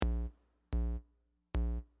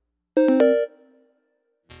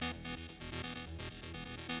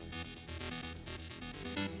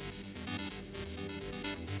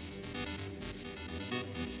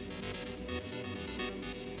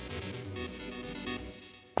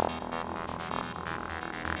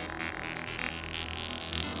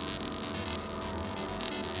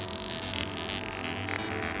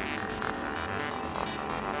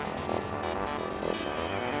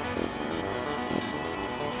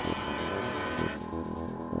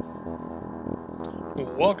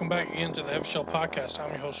Welcome back again to the Heavyshelf podcast.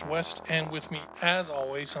 I'm your host, West, and with me, as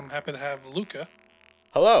always, I'm happy to have Luca.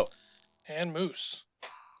 Hello. And Moose.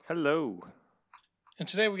 Hello. And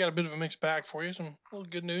today we got a bit of a mixed bag for you. Some a little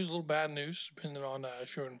good news, a little bad news, depending on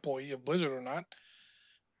if you're an employee of Blizzard or not.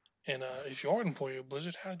 And if you are an employee of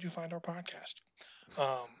Blizzard, how did you find our podcast?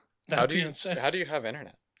 How do you have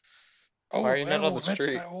internet? Oh, why are you not on the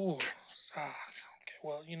street? Okay,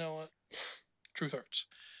 well, you know what? Truth hurts.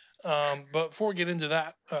 But before we get into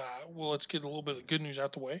that, let's get a little bit of good news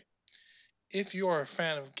out the way. If you are a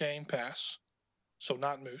fan of Gamepass, so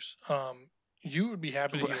not Moose, you would be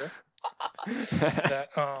happy to hear that.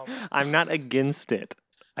 I'm not against it.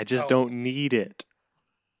 I just don't need it.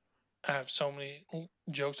 I have so many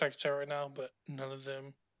jokes I could say right now, but none of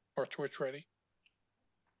them are Twitch ready.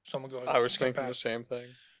 So I'm gonna go ahead. I was thinking the same thing.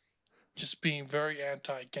 Just being very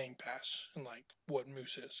anti Gamepass and like what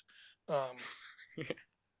Moose is.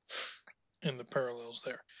 And the parallels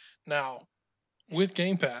there. Now, with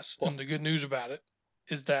Game Pass, and the good news about it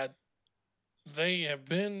is that they have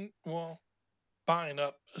been, buying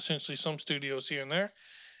up essentially some studios here and there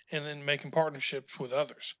and then making partnerships with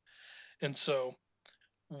others. And so,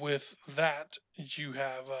 with that, you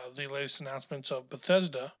have the latest announcements of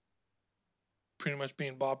Bethesda pretty much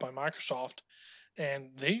being bought by Microsoft, and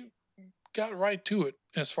they got right to it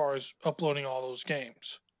as far as uploading all those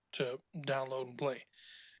games to download and play.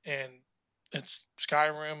 And it's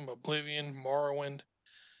Skyrim, Oblivion, Morrowind.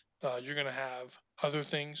 You're going to have other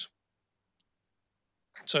things,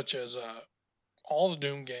 such as all the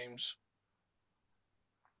Doom games,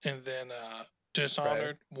 and then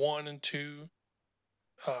Dishonored 1 and 2.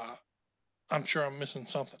 I'm sure I'm missing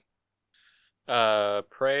something.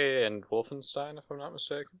 Prey and Wolfenstein, if I'm not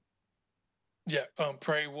mistaken. Yeah,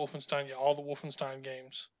 Prey, Wolfenstein, all the Wolfenstein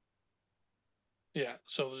games. Yeah,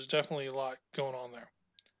 so there's definitely a lot going on there.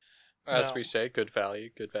 As we say, good value.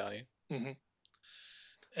 Mm-hmm.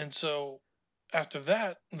 And so, after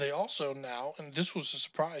that, they also now, and this was a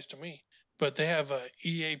surprise to me, but they have a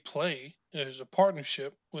EA Play. There's a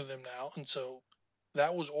partnership with them now, and so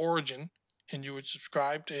that was Origin, and you would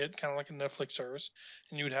subscribe to it, kind of like a Netflix service,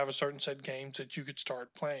 and you would have a certain set of games that you could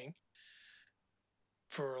start playing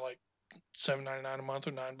for like $7.99 a month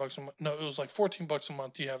or $9 a month. No, it was like $14 a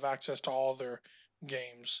month. You have access to all their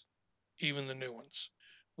games, even the new ones.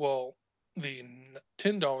 Well, the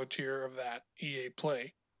 $10 tier of that EA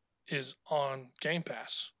Play is on Game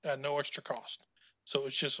Pass at no extra cost. So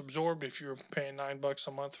it's just absorbed. If you're paying $9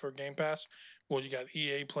 a month for Game Pass, well, you got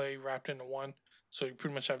EA Play wrapped into one. So you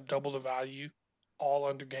pretty much have double the value all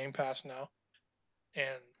under Game Pass now.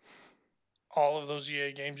 And all of those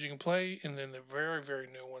EA games you can play, and then the very, very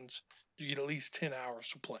new ones, you get at least 10 hours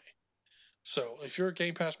to play. So if you're a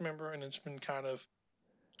Game Pass member and it's been kind of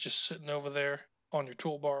just sitting over there on your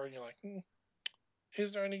toolbar and you're like,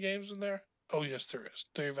 is there any games in there? Oh, yes, there is.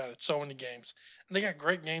 They've added so many games. And they got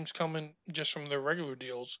great games coming just from their regular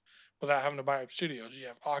deals without having to buy up studios. You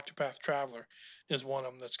have Octopath Traveler is one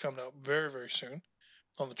of them that's coming up very, very soon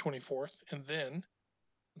on the 24th. And then,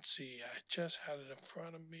 let's see, I just had it in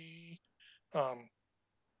front of me.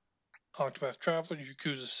 Octopath Traveler,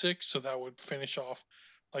 Yakuza 6, so that would finish off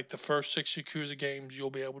like the first 6 Yakuza games you'll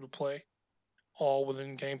be able to play, all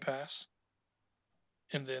within Game Pass.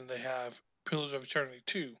 And then they have Pillars of Eternity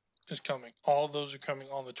 2 is coming. All of those are coming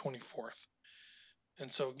on the 24th.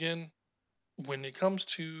 And so again, when it comes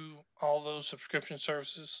to all those subscription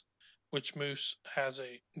services, which Moose has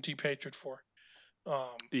a deep hatred for.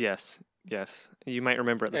 Yes. You might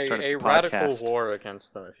remember at the start of this podcast. A radical war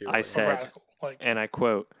against them, if you will. I said, radical, and I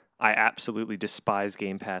quote, I absolutely despise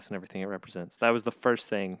Game Pass and everything it represents. That was the first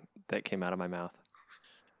thing that came out of my mouth.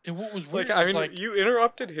 And what was weird you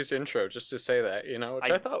interrupted his intro just to say that,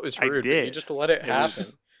 which I thought was rude. I did. You just let it happen,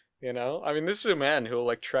 this is a man who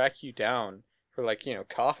will, track you down for,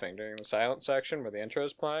 coughing during the silent section where the intro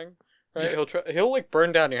is playing. Right? Yeah. He'll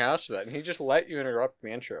burn down your house for that, and he just let you interrupt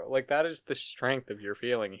the intro. That is the strength of your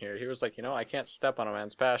feeling here. He was like, I can't step on a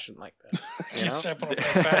man's passion like that. Can't step on a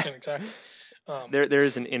man's passion, exactly. There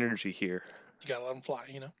is an energy here. You gotta let him fly,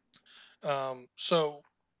 So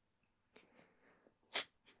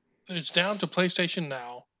it's down to PlayStation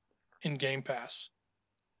Now in Game Pass,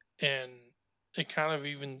 and it kind of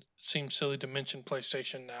even seems silly to mention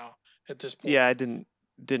PlayStation Now at this point. Yeah, I didn't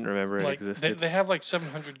remember it existed. They have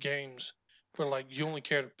 700 games, but you only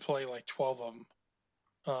care to play 12 of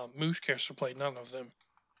them. Moose cares to play none of them.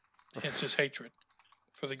 hence his hatred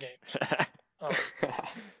for the games. But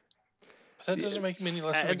that doesn't make him any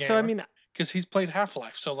less of a gamer. So I mean, because he's played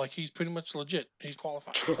Half-Life, so like he's pretty much legit. He's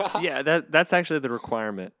qualified. yeah, that's actually the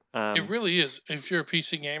requirement. It really is. If you're a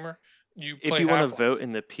PC gamer, you play if you want to Half-Life. vote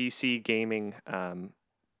in the PC gaming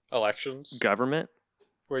elections government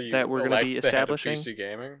that we're going to be establishing, PC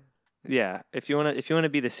gaming. Yeah, if you want to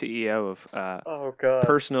be the CEO of oh god,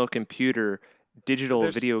 personal computer digital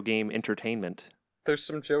video game entertainment. There's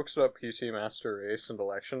some jokes about PC Master Race and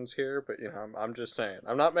elections here, but I'm just saying.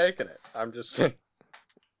 I'm not making it. I'm just saying.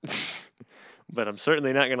 But I'm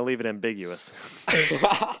certainly not going to leave it ambiguous.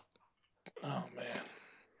 Oh man,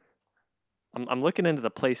 I'm looking into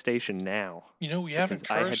the PlayStation Now. We haven't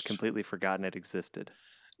cursed. I had completely forgotten it existed.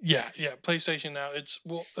 Yeah, PlayStation Now. It's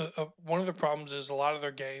one of the problems is a lot of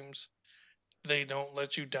their games they don't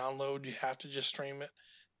let you download. You have to just stream it,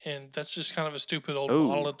 and that's just kind of a stupid old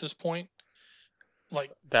model at this point.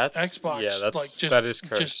 Like that's Xbox, that is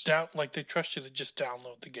cursed. They trust you to just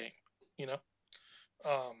download the game.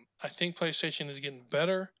 I think PlayStation is getting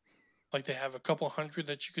better. Like they have a couple hundred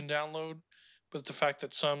that you can download, but the fact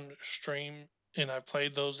that some stream, and I've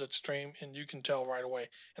played those that stream, and you can tell right away.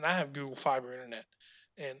 And I have Google Fiber Internet,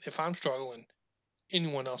 and if I'm struggling,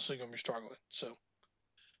 anyone else is going to be struggling. So,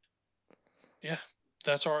 yeah,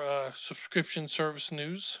 that's our subscription service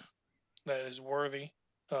news that is worthy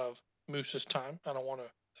of Moose's time. I don't want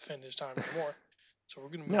to offend his time anymore. So we're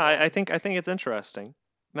going to move on. I think it's interesting.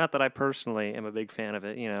 Not that I personally am a big fan of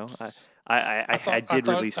it. I did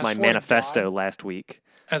release my manifesto last week.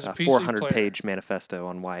 As a PC 400-page manifesto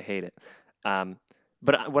on why I hate it.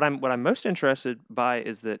 But what I'm most interested by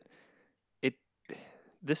is that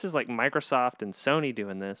this is like Microsoft and Sony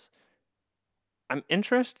doing this. I'm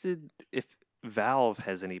interested if Valve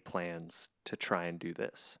has any plans to try and do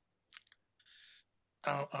this.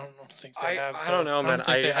 I don't think they have. I don't know, man. I don't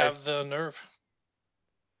think they have the nerve.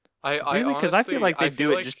 Really? Because I feel like they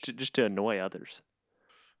do it just to annoy others.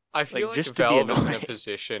 I feel like Valve is in a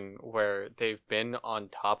position where they've been on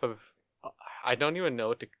top of. I don't even know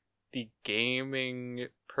what the gaming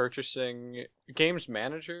purchasing games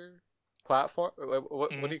manager platform.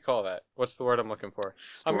 What do you call that? What's the word I'm looking for?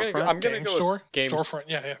 I'm gonna go with games storefront.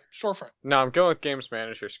 Yeah, storefront. No, I'm going with games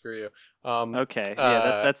manager. Screw you. Okay,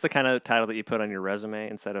 yeah, that's the kind of title that you put on your resume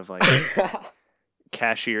instead of like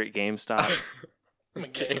cashier at GameStop. I'm a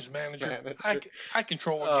games manager. I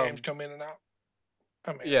control what games come in and out.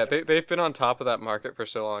 Yeah, they've been on top of that market for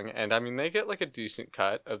so long, and I mean they get like a decent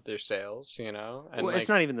cut of their sales, And well, it's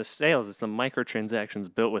not even the sales; it's the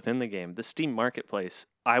microtransactions built within the game. The Steam Marketplace,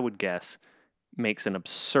 I would guess, makes an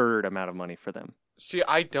absurd amount of money for them. See,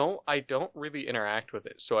 I don't really interact with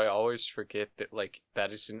it, so I always forget that like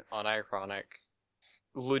that is an unironic,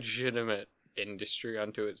 legitimate industry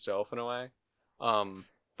unto itself in a way.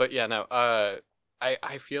 But yeah, no.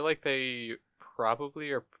 I feel like they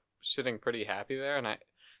probably are sitting pretty happy there, and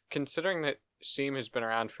considering that Steam has been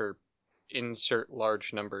around for insert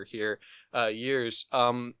large number here years,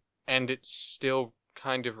 and it still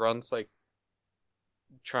kind of runs like,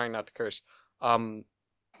 trying not to curse, a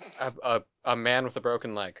man with a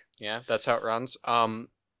broken leg. Yeah, that's how it runs.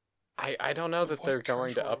 I don't know that they're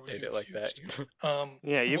going to update it like that.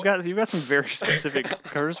 Yeah, you've got some very specific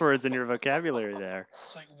curse words in your vocabulary there.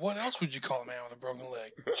 It's like, what else would you call a man with a broken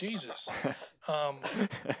leg? Jesus.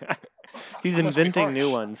 He's inventing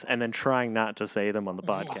new ones and then trying not to say them on the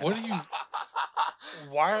podcast.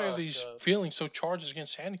 Why are these feelings so charged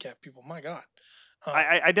against handicapped people? My God.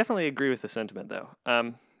 I definitely agree with the sentiment though.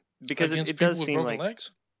 Because it does seem like legs?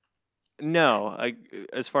 No,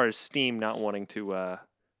 as far as Steam not wanting to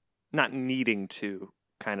not needing to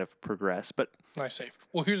kind of progress, but nice save.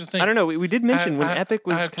 Well, here's the thing. I don't know. We did mention when Epic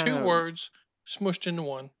was. I have two words smushed into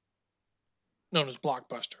one, known as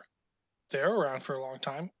Blockbuster. They're around for a long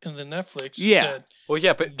time, and then Netflix said, "Well,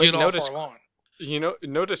 yeah, but get off notice, our lawn."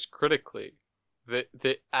 Notice critically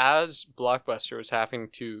that as Blockbuster was having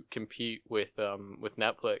to compete with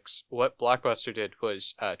Netflix, what Blockbuster did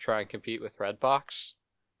was try and compete with Redbox,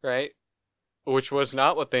 right? Which was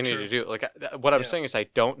not what they needed to do. Like what I'm saying is, I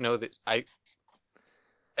don't know that I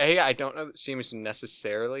don't know that Steam is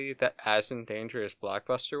necessarily that as in danger as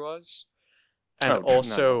Blockbuster was, and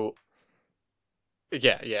also, I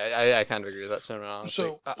kind of agree with that sentiment.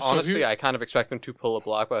 Honestly, I kind of expect them to pull a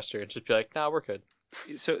Blockbuster and just be like, "Nah, we're good."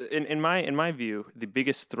 So in my view, the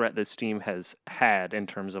biggest threat that Steam has had in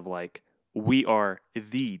terms of like we are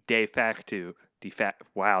the de facto.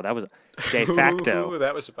 Wow, that was de facto.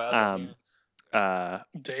 That was a bad one.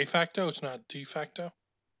 De facto? It's not de facto?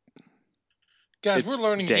 Guys, we're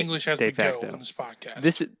learning English as we go in this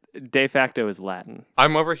podcast. De facto is Latin.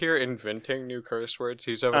 I'm over here inventing new curse words.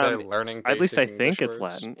 He's over there learning basic At least I English think it's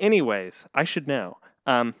words. Latin. Anyways, I should know.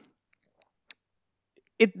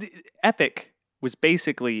 Epic was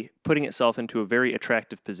basically putting itself into a very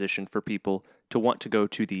attractive position for people to want to go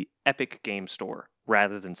to the Epic Game Store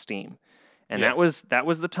rather than Steam. And that was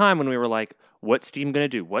the time when we were like, what's Steam going to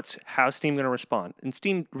do? How's Steam going to respond? And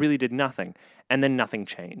Steam really did nothing. And then nothing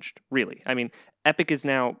changed, really. I mean, Epic is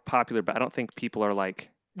now popular, but I don't think people are like...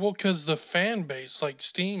 Well, because the fan base, like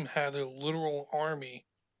Steam had a literal army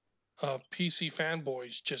of PC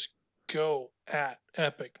fanboys just go at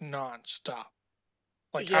Epic nonstop.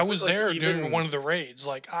 Like, I was there during one of the raids.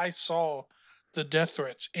 Like, I saw the death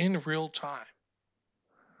threats in real time.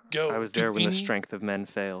 I was there when the strength of men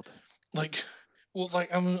failed. Like, well,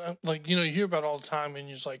 like, I'm like, you hear about it all the time, and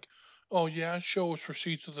you're just like, oh, yeah, show us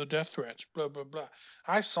receipts of the death threats, blah, blah, blah.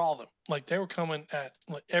 I saw them. Like, they were coming at,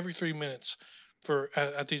 like, every 3 minutes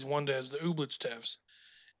at these one devs, the Ooblets devs,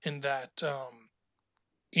 and that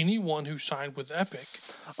anyone who signed with Epic...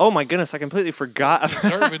 Oh, my goodness, I completely forgot.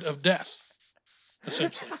 ...deserved of death,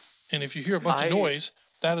 essentially. And if you hear a bunch of noise,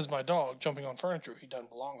 that is my dog jumping on furniture he doesn't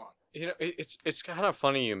belong on. It's kind of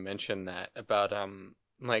funny you mentioned that about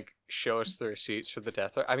like, show us the receipts for the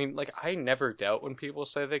death threat. I mean, like, I never doubt when people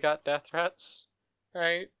say they got death threats,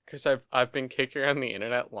 right? Because I've been kicking around the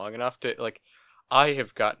internet long enough to, like, I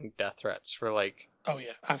have gotten death threats for, like... Oh,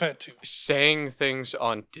 yeah, I've had to. Saying things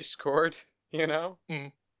on Discord, Mm-hmm.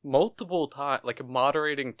 Multiple times, like,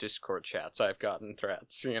 moderating Discord chats, I've gotten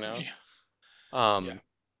threats, Yeah.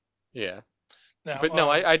 Yeah. Now, but no,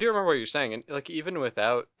 I do remember what you're saying, and like even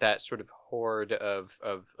without that sort of horde of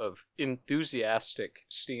enthusiastic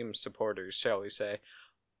Steam supporters, shall we say,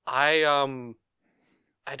 I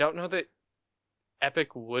don't know that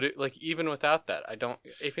Epic would, like, even without that, I don't.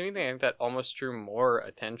 If anything, I think that almost drew more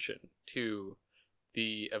attention to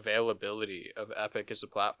the availability of Epic as a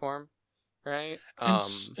platform, right?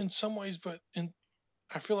 In some ways, but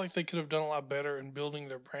I feel like they could have done a lot better in building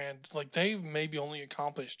their brand. Like, they've maybe only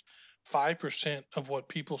accomplished 5% of what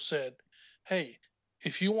people said. Hey,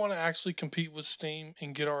 if you want to actually compete with Steam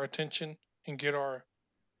and get our attention and get our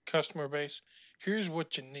customer base, here's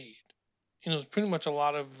what you need. It's pretty much a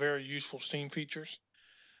lot of very useful Steam features.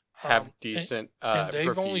 Have decent and they've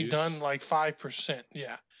reviews. Only done like 5%,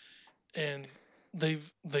 yeah. And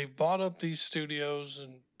they've bought up these studios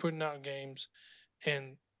and putting out games,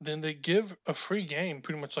 and then they give a free game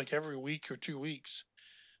pretty much like every week or 2 weeks.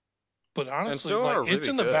 But honestly, like, it's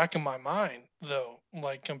in the back of my mind, though,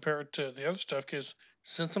 like, compared to the other stuff, because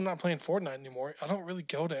since I'm not playing Fortnite anymore, I don't really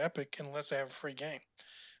go to Epic unless I have a free game.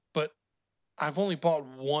 But I've only bought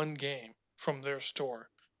one game from their store,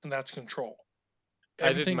 and that's Control.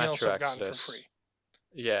 Everything else I've gotten for free.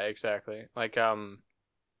 Yeah, exactly. Like,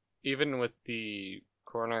 even with the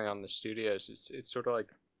cornering on the studios, it's sort of like,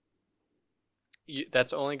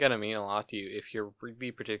 that's only going to mean a lot to you if you're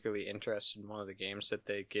really particularly interested in one of the games that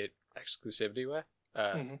they get exclusivity with.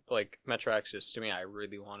 Like Metro Exodus, to me, I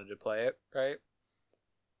really wanted to play it, right?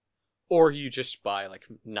 Or you just buy like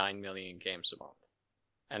 9 million games a month.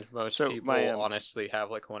 And most people honestly have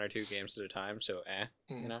like 1 or 2 games at a time, so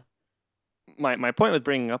My point with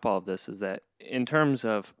bringing up all of this is that in terms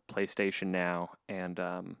of PlayStation Now and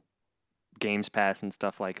Games Pass and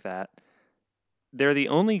stuff like that, they're the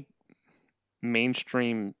only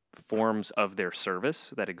mainstream forms of their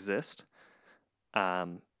service that exist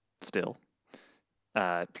still.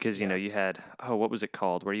 Because, you had, what was it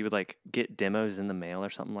called? Where you would, like, get demos in the mail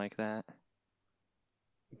or something like that.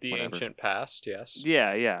 The ancient past, yes.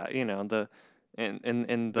 Yeah, the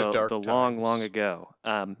long ago.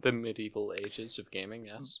 The medieval ages of gaming,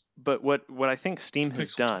 yes. But what I think Steam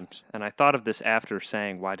has done, and I thought of this after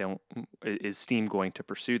saying, is Steam going to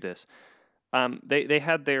pursue this? They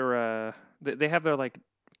had their they have their like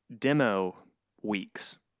demo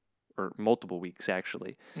weeks, or multiple weeks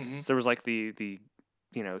actually. Mm-hmm. So there was like the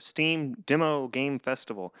Steam Demo Game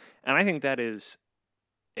Festival, and I think that is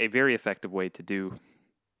a very effective way to do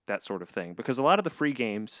that sort of thing, because a lot of the free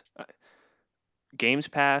games, Games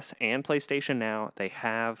Pass and PlayStation Now, they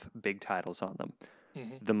have big titles on them.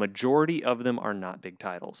 Mm-hmm. The majority of them are not big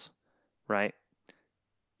titles, right?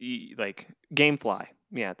 Like GameFly,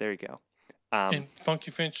 yeah, there you go. And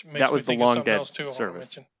Funky Finch makes that was me think the long of something dead else too.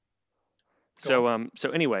 service. So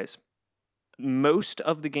anyways, most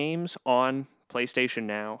of the games on PlayStation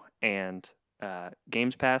Now and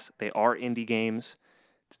Games Pass, they are indie games.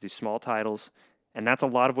 It's these small titles, and that's a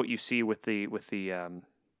lot of what you see with the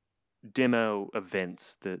demo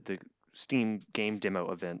events, the Steam game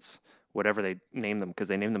demo events, whatever they name them, because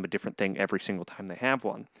they name them a different thing every single time they have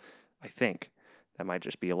one. I think that might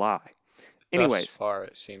just be a lie. Anyways, thus far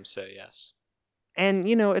it seems so. Yes. and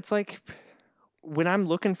it's like when I'm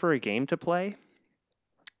looking for a game to play,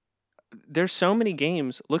 there's so many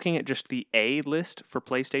games. Looking at just the A list for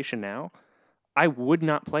PlayStation Now, I would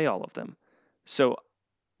not play all of them. So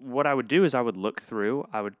what I would do is I would look through.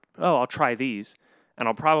 I'll try these, and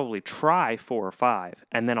I'll probably try 4 or 5,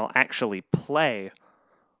 and then I'll actually play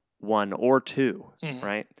 1 or 2,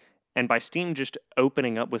 right? And by Steam just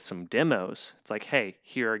opening up with some demos, it's like, hey,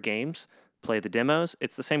 here are games, play the demos.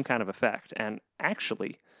 It's the same kind of effect. And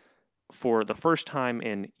actually, for the first time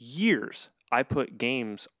in years, I put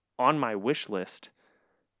games on my wish list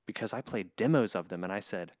because I played demos of them, and I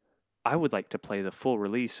said, I would like to play the full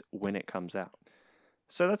release when it comes out.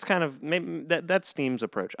 So that's kind of maybe that's Steam's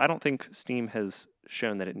approach. I don't think Steam has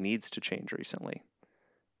shown that it needs to change recently.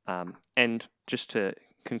 And just to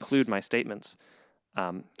conclude my statements,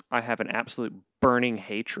 I have an absolute burning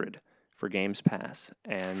hatred for Games Pass,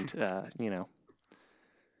 and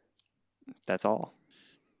that's all.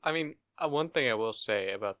 I mean, one thing I will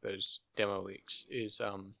say about those demo weeks is,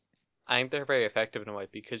 I think they're very effective in a way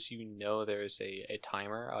because there's a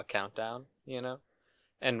timer, a countdown,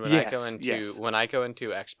 And when I go into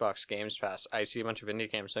Xbox Games Pass, I see a bunch of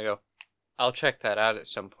indie games and I go, I'll check that out at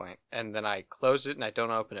some point, and then I close it and I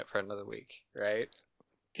don't open it for another week, right?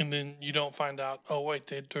 And then you don't find out, oh wait,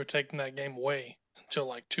 they're taking that game away until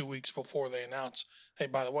like 2 weeks before they announce, hey,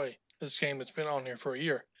 by the way, this game that's been on here for a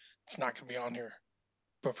year, it's not going to be on here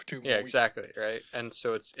but for 2 more weeks. Yeah, exactly, right? And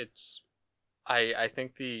so it's I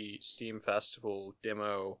think the Steam Festival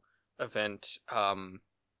demo event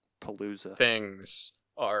Palooza things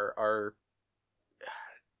are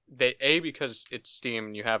they because it's Steam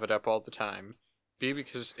and you have it up all the time, B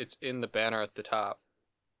because it's in the banner at the top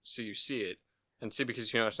so you see it, and C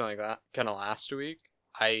because it's something like that gonna last a week.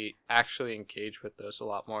 I actually engage with those a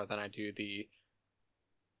lot more than I do the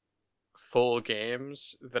full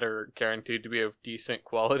games that are guaranteed to be of decent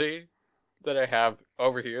quality that I have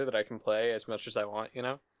over here that I can play as much as I want,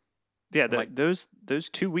 Yeah, those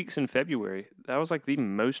 2 weeks in February, that was like the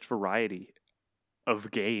most variety of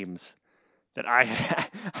games that I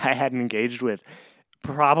hadn't engaged with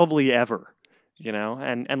probably ever,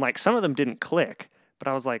 and like some of them didn't click, but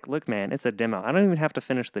I was like, look, man, it's a demo. I don't even have to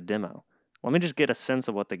finish the demo. Let me just get a sense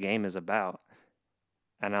of what the game is about,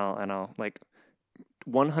 and I'll like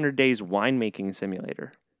 100 Days Winemaking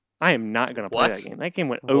Simulator. I am not gonna play that game. That game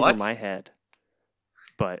went over my head,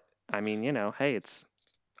 but I mean, hey,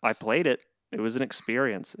 I played it. It was an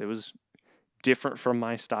experience. It was different from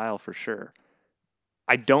my style for sure.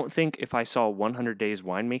 I don't think if I saw 100 Days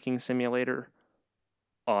Winemaking Simulator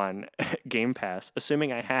on Game Pass,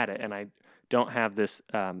 assuming I had it and I don't have this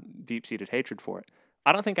deep-seated hatred for it,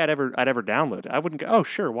 I don't think I'd ever download it. I wouldn't go, oh,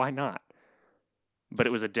 sure, why not? But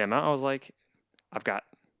it was a demo. I was like, I've got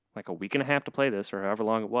like a week and a half to play this, or however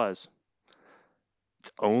long it was.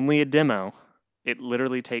 It's only a demo. It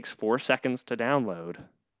literally takes 4 seconds to download.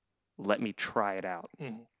 Let me try it out.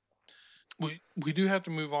 Mm-hmm. We do have to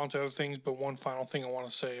move on to other things, but one final thing I want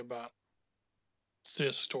to say about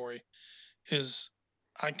this story is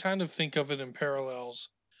I kind of think of it in parallels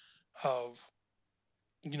of,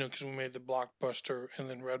 because we made the Blockbuster and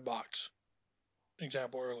then Redbox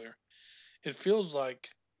example earlier. It feels like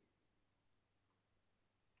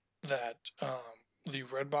that the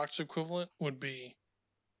Redbox equivalent would be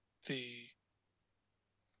the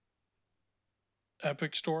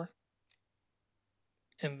Epic Store.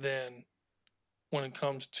 And then when it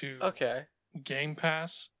comes to Game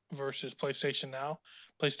Pass versus PlayStation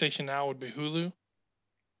Now would be Hulu.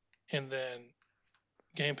 And then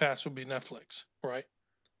Game Pass would be Netflix, right?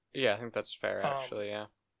 Yeah, I think that's fair, actually, yeah.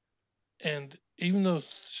 And even though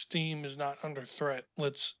Steam is not under threat,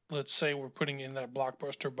 let's say we're putting in that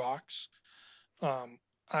Blockbuster box,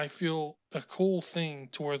 I feel a cool thing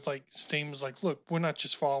towards like Steam is like, look, we're not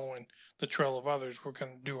just following the trail of others, we're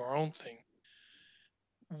going to do our own thing.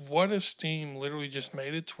 What if Steam literally just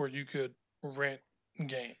made it to where you could rent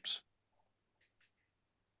games?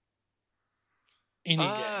 Any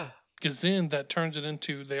game. Because then that turns it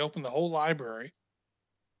into, they open the whole library,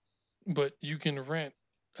 but you can rent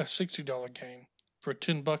a $60 game for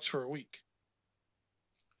 $10 for a week.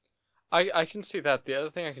 I can see that. The other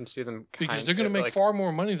thing I can see them because they're going to make far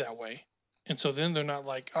more money that way. And so then they're not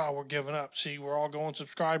like, oh, we're giving up. See, we're all going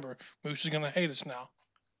subscriber. Moose is going to hate us now.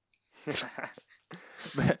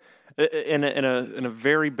 in a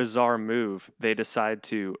very bizarre move, they decide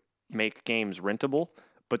to make games rentable,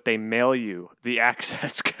 but they mail you the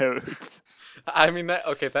access codes. I mean, that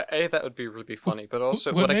would be really funny, but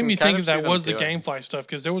also what made me think of that was the GameFly stuff,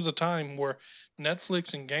 because there was a time where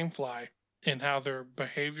Netflix and GameFly and how their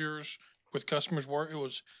behaviors with customers were. It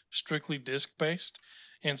was strictly disc based,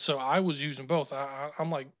 and so I was using both. I'm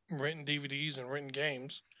like renting DVDs and renting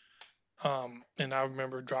games. And I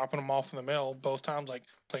remember dropping them off in the mail both times. Like,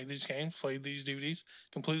 played these games, played these DVDs,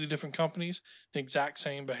 completely different companies, the exact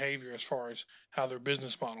same behavior as far as how their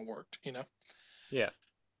business model worked. Yeah.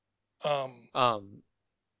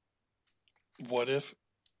 What if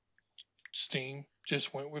Steam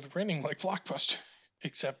just went with renting like Blockbuster,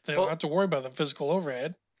 except they don't have to worry about the physical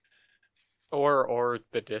overhead or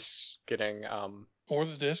the discs getting or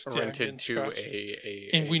the disc rented to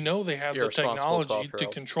and we know they have the technology to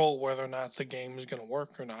 12-year-old. control whether or not the game is going to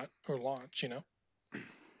work or not or launch.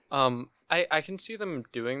 I can see them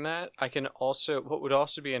doing that. What would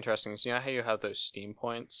also be interesting is, how you have those Steam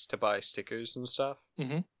points to buy stickers and stuff.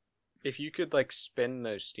 Mm-hmm. If you could like spend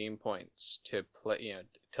those Steam points to play,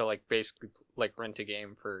 to like basically like rent a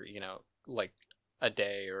game for like a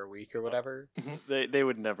day or a week or whatever. Mm-hmm. They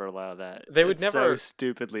would never allow that. It's so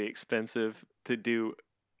stupidly expensive to do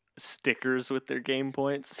stickers with their game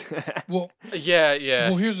points. Well, yeah.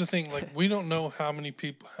 Well, here's the thing: like, we don't know how many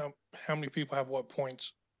people have what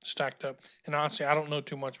points stacked up, and honestly, I don't know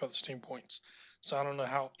too much about the Steam points, so I don't know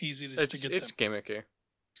how easy it is to get It's them. gimmicky.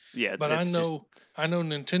 Yeah, but I know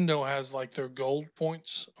Nintendo has like their gold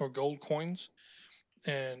points or gold coins,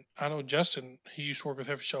 and I know Justin. He used to work with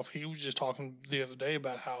Heavyshelf. He was just talking the other day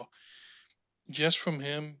about how just from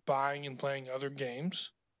him buying and playing other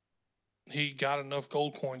games, he got enough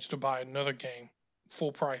gold coins to buy another game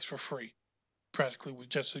full price for free, practically with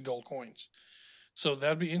just his gold coins. So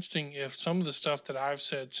that'd be interesting if some of the stuff that I've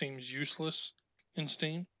said seems useless in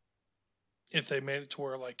Steam, if they made it to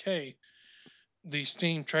where like, hey, these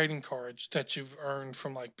Steam trading cards that you've earned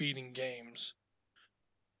from like beating games,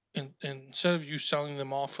 and instead of you selling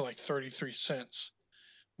them off for like 33 cents,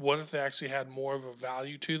 what if they actually had more of a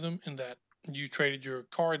value to them in that you traded your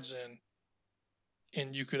cards in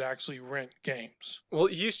and you could actually rent games? Well,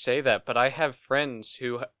 you say that, but I have friends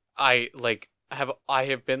who I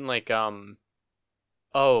have been like,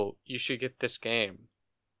 oh, you should get this game.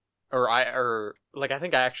 I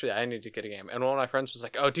think I need to get a game. And one of my friends was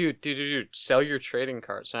like, oh, dude, sell your trading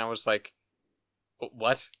cards. And I was like,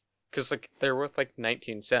 what? Because like they're worth like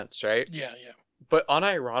 19 cents, right? Yeah. But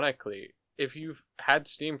unironically, if you've had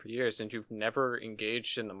Steam for years and you've never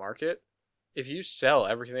engaged in the market, if you sell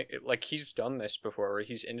everything, like he's done this before, where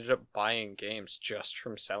he's ended up buying games just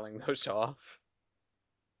from selling those off.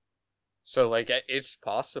 So like it's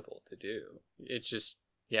possible to do. It's just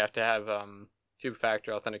you have to have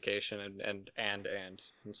two-factor authentication and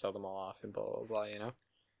sell them all off and blah blah blah.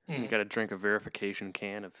 You got to drink a verification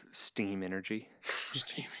can of Steam Energy.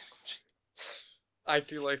 Steam Energy. I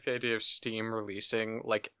do like the idea of Steam releasing,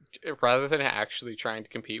 like, rather than actually trying to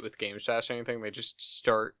compete with GameStop or anything, they just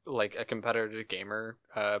start like a competitive gamer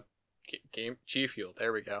game G Fuel.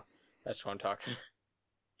 There we go. That's what I'm talking.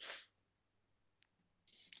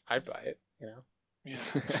 I'd buy it.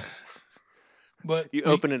 Yeah. But you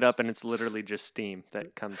open it up and it's literally just Steam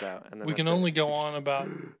that comes out. And then we can only go on about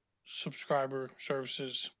subscriber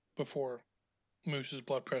services before Moose's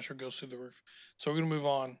blood pressure goes through the roof. So we're going to move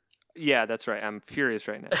on. Yeah, that's right. I'm furious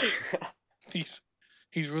right now. He's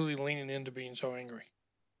really leaning into being so angry.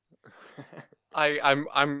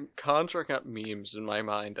 I'm conjuring up memes in my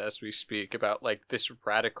mind as we speak about like this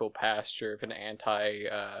radical pasture of an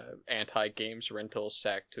anti games rental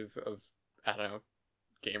sect of I don't know,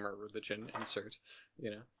 gamer religion insert,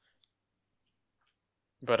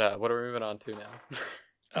 But what are we moving on to now?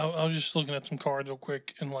 I was just looking at some cards real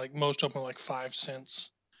quick, and like most of them are like 5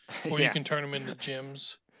 cents, or you can turn them into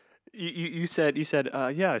gems. You said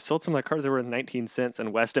yeah, I sold some of my cards that were 19 cents,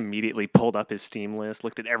 and West immediately pulled up his Steam list,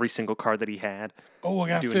 looked at every single card that he had. Oh, I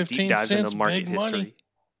got 15 cents, big money.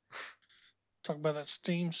 Talk about that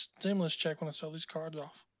Steam stimulus check when I sell these cards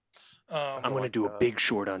off. I'm going to do a big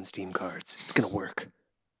short on Steam cards. It's going to work.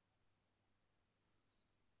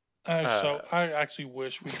 So I actually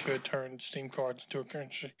wish we could turn Steam cards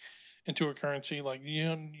into a currency. Like,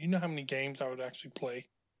 you know how many games I would actually play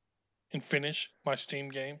and finish my Steam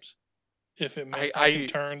games if it meant I can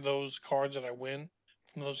turn those cards that I win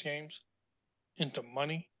from those games into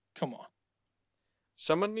money. Come on.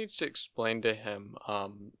 Someone needs to explain to him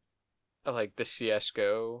like the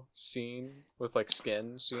CS:GO scene with like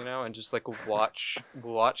skins, and just like watch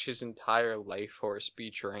his entire life force be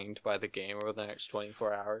drained by the game over the next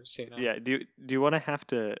 24 hours, Yeah, do you want to have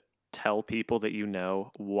to tell people that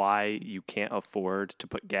why you can't afford to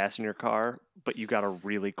put gas in your car, but you got a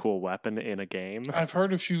really cool weapon in a game? I've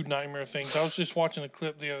heard a few nightmare things. I was just watching a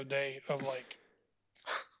clip the other day of like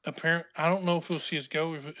I don't know if it was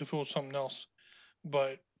CS:GO, if it was something else,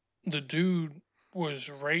 but the dude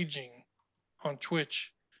was raging on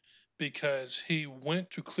Twitch because he went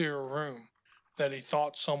to clear a room that he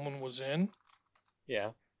thought someone was in.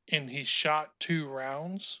 Yeah. And he shot 2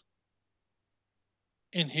 rounds.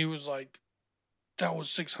 And he was like, that was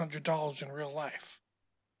 $600 in real life.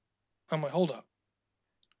 I'm like, hold up.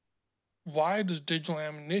 Why does digital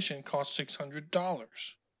ammunition cost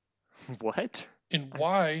 $600? What? And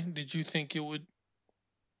why did you think it would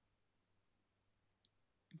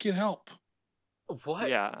get help? What?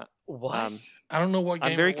 Yeah. What? I don't know what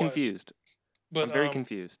game I'm very it was, confused. but I'm very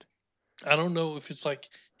confused. I don't know if it's like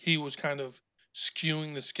he was kind of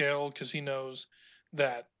skewing the scale because he knows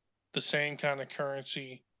that the same kind of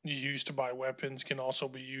currency you use to buy weapons can also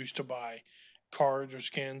be used to buy cards or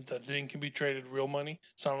skins that then can be traded real money.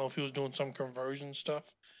 So I don't know if he was doing some conversion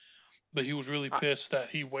stuff, but he was really pissed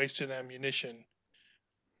that he wasted ammunition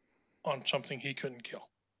on something he couldn't kill.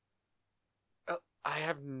 I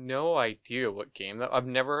have no idea what game that. I've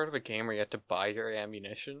never heard of a game where you have to buy your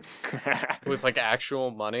ammunition with like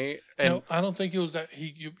actual money. And No, I don't think it was that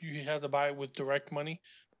you had to buy it with direct money,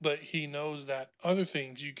 but he knows that other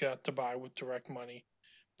things you got to buy with direct money,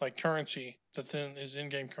 like currency that then is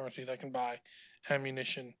in-game currency that can buy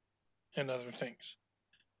ammunition and other things.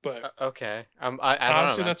 But okay, I don't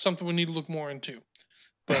honestly, know, that's something we need to look more into.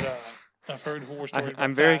 But I've heard horror stories.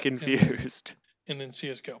 I'm about very that confused. And then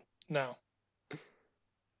CS:GO. Now,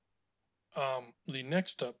 the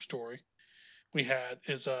next up story we had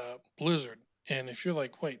is Blizzard, and if you're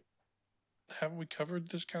like, wait, haven't we covered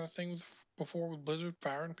this kind of thing before with Blizzard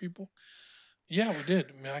firing people? Yeah, we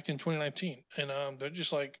did back in 2019, and they're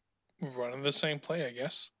just like running the same play, I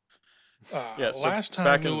guess. Yeah, so last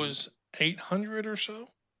time it was 800 or so.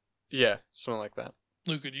 Yeah, something like that.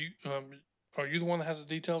 Luke, could you are you the one that has the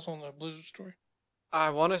details on the Blizzard story? I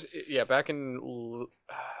want to. Yeah, back in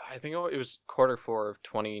I think it was Q4 of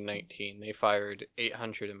 2019, they fired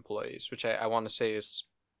 800 employees, which I want to say is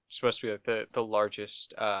supposed to be like the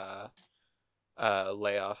largest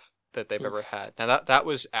layoff that they've ever had. Now that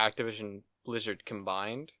was Activision Blizzard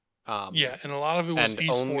combined. Yeah, and a lot of it was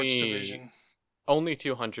esports division. Only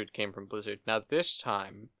 200 came from Blizzard. Now this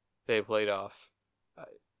time they've laid off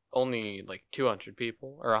only like 200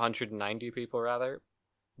 people, or 190 people rather.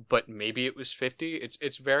 But maybe it was 50.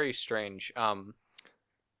 It's very strange.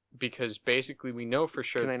 Because basically we know for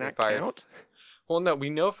sure Can they that not they fired. count? Well, no, we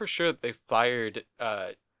know for sure that they fired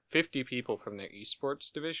 50 people from their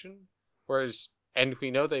esports division, and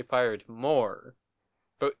we know they fired more,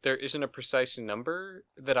 but there isn't a precise number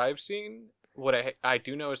that I've seen. What I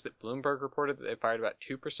do know is that Bloomberg reported that they fired about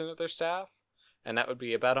 2% of their staff, and that would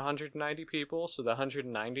be about 190 people. So the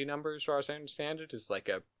 190 number, as far as I understand it, is like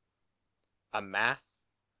a math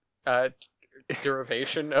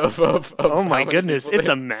derivation of oh my how many goodness, people it's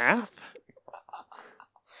a math?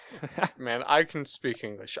 Man, I can speak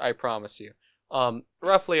English, I promise you.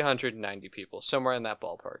 Roughly 190 people, somewhere in that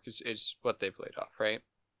ballpark is what they've laid off, right?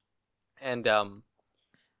 And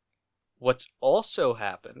what's also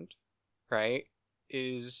happened, right,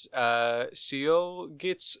 is CO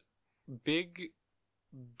gets big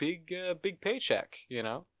paycheck, you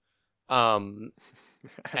know?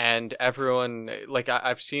 And everyone, like,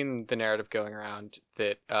 I've seen the narrative going around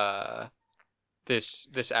that this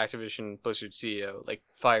Activision Blizzard CEO like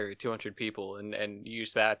fired 200 people and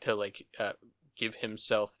used that to like give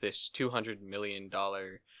himself this $200 million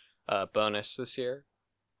bonus this year,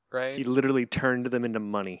 right? He literally turned them into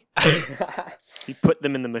money. He put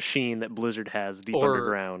them in the machine that Blizzard has deep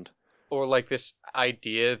underground. Or like this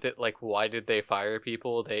idea that like, why did they fire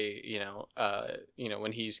people? They,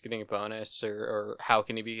 when he's getting a bonus, or how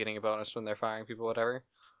can he be getting a bonus when they're firing people, whatever.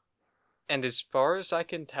 And as far as I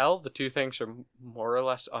can tell, the two things are more or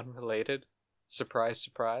less unrelated. Surprise,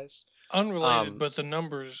 surprise. Unrelated, but the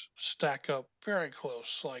numbers stack up very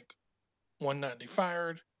close. Like 190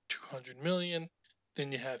 fired, 200 million.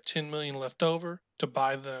 Then you have 10 million left over to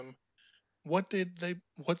buy them. What did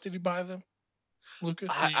he buy them? Lucas,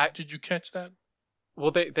 did you catch that?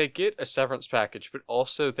 Well, they get a severance package, but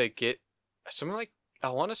also they get something like, I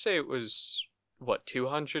want to say it was, what,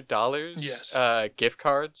 $200? Yes. Gift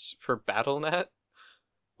cards for Battle.net,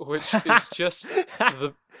 which is just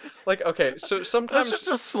the, like, okay, so sometimes... That's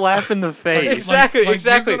just a slap in the face. Exactly.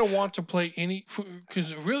 You're going to want to play any,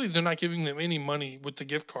 because really they're not giving them any money with the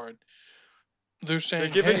gift card. They're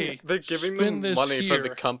saying, they're giving them money here. for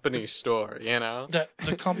the company store, you know? That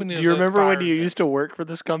the company. Do you remember when you used to work for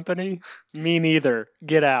this company? Me neither.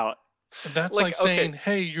 Get out. That's like saying,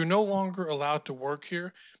 hey, you're no longer allowed to work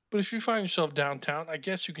here, but if you find yourself downtown, I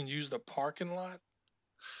guess you can use the parking lot.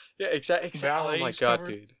 Yeah, exactly. Oh my god, covered.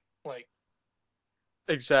 Dude. Like,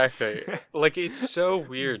 exactly. Like, it's so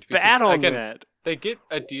weird. Because, Battle.net. they get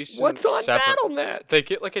a decent What's on BattleNet? They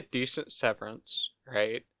get like a decent severance,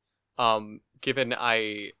 right? Given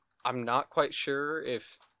I'm not quite sure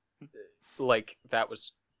if like that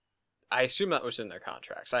was, I assume that was in their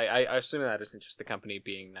contracts. I assume that isn't just the company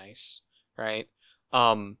being nice, right?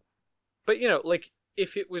 But you know, like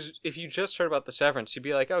if you just heard about the severance, you'd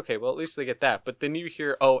be like, okay, well at least they get that. But then you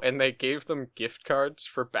hear, oh, and they gave them gift cards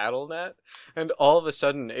for BattleNet, and all of a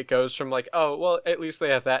sudden it goes from like, oh, well at least they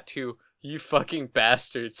have that to, you fucking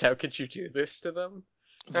bastards, how could you do this to them?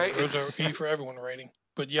 Right? Those are E for everyone rating.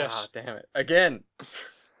 But yes. Ah, damn it. Again.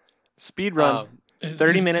 Speed run.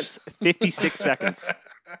 30 minutes, 56 seconds.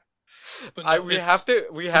 But we have to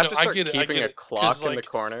start keeping a clock in the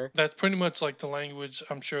corner. That's pretty much like the language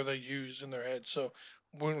I'm sure they use in their head. So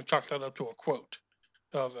we're going to chalk that up to a quote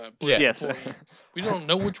of a Blizzard employee. We don't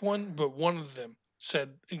know which one, but one of them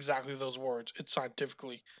said exactly those words. It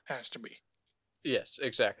scientifically has to be. Yes,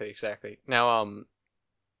 exactly. Now,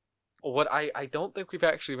 what I don't think we've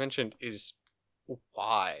actually mentioned is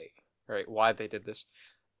why they did this.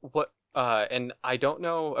 And I don't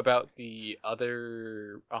know about the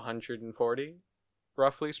other 140,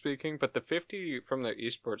 roughly speaking, but the 50 from their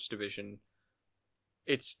esports division,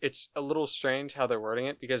 it's a little strange how they're wording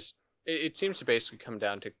it, because it seems to basically come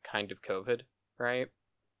down to kind of COVID, right?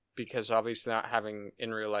 Because obviously they're not having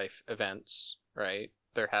in real life events, right?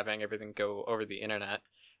 They're having everything go over the internet,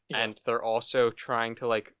 and they're also trying to,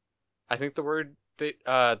 like, I think the word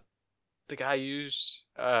that the guy used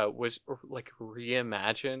was like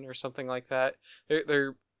reimagine or something like that.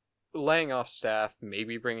 They're laying off staff,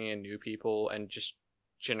 maybe bringing in new people, and just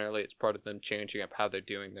generally it's part of them changing up how they're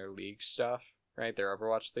doing their league stuff, right? Their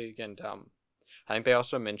Overwatch League, and I think they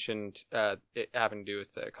also mentioned it having to do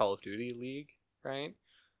with the Call of Duty League, right?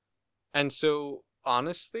 And so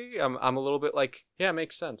honestly, I'm a little bit like, yeah, it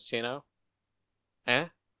makes sense, you know?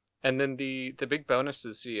 And then the big bonus to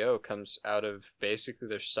the CEO comes out of basically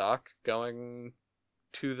their stock going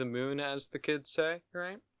to the moon, as the kids say,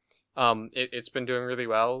 right? It's been doing really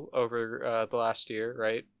well over the last year,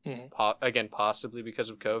 right? Mm-hmm. Again, possibly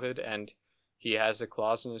because of COVID, and he has a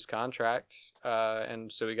clause in his contract,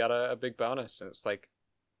 and so he got a big bonus, and it's like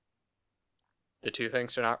the two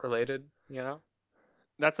things are not related, you know?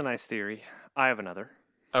 That's a nice theory. I have another.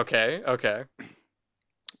 Okay.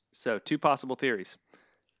 So, two possible theories.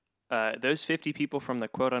 Those 50 people from the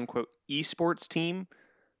quote-unquote esports team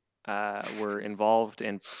were involved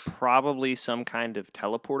in probably some kind of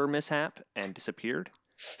teleporter mishap and disappeared,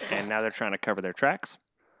 and now they're trying to cover their tracks.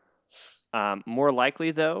 More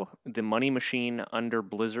likely, though, the money machine under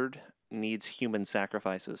Blizzard needs human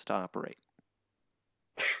sacrifices to operate.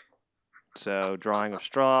 So, drawing of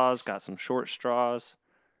straws, got some short straws.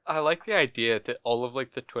 I like the idea that all of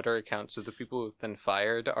like the Twitter accounts of the people who've been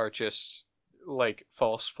fired are just like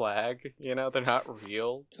false flag, you know, they're not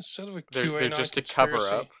real. Instead of a QAnon, they're just a cover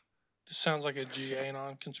up. This sounds like a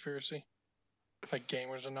GAnon conspiracy, like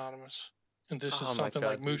Gamers Anonymous. And this is something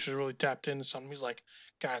like Moosh is really tapped into something. He's like,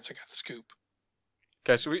 guys, I got the scoop.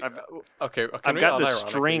 Guys, I've got the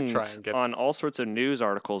strings on all sorts of news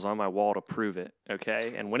articles on my wall to prove it.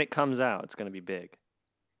 Okay, and when it comes out, it's going to be big.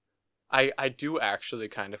 I do actually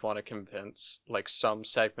kind of want to convince like some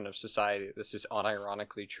segment of society that this is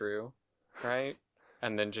unironically true, right?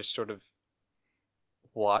 And then just sort of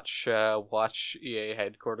watch EA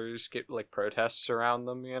headquarters get like protests around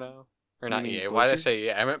them, you know? Or not EA. Blizzard? Why did I say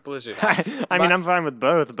EA? I meant Blizzard. I mean, I'm fine with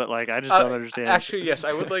both, but like I just don't understand. Actually, yes,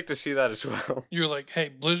 I would like to see that as well. You're like, hey,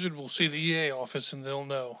 Blizzard will see the EA office and they'll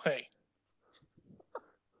know, hey.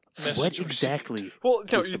 What exactly? Well,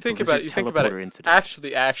 no, you think about it. Incident?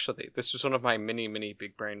 Actually, this was one of my many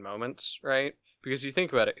big brain moments, right? Because you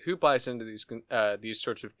think about it, who buys into these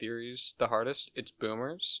sorts of theories the hardest? It's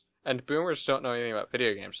boomers, and boomers don't know anything about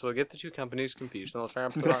video games, so they'll get the two companies confused and they'll turn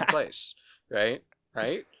up in the wrong place, right?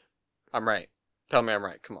 Right? I'm right. Tell me I'm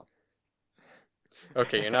right. Come on.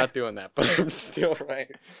 Okay, you're not doing that, but I'm still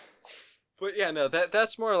right. But yeah, no,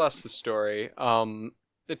 that's more or less the story.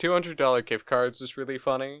 The $200 gift cards is really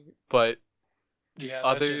funny, but yeah,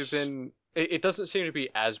 it doesn't seem to be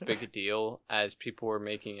as big a deal as people were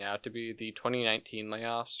making it out to be. The 2019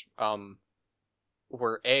 layoffs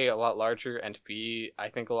were A, a lot larger, and B, I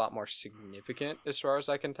think a lot more significant as far as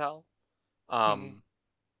I can tell. I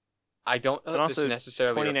don't know if this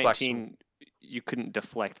necessarily reflects... 2019, you couldn't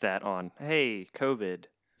deflect that on, hey, COVID.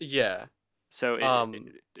 Yeah. So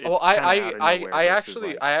I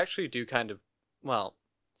actually do kind of, well,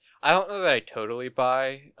 I don't know that I totally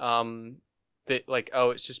buy that, like,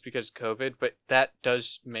 oh, it's just because COVID, but that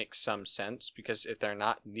does make some sense, because if they're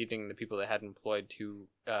not needing the people they had employed to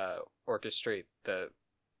orchestrate the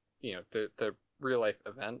real life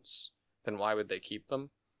events, then why would they keep them?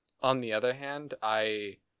 On the other hand,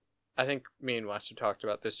 I think me and Wes have talked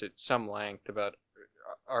about this at some length about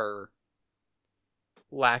our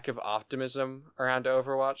lack of optimism around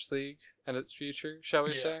Overwatch League and its future, shall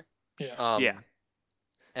we say? Yeah. Yeah.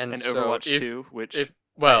 And And so Overwatch 2, which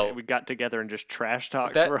well, we got together and just trash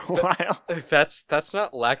talked that- for a while. that's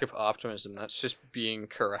not lack of optimism. That's just being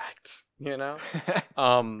correct, you know.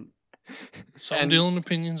 Some deal in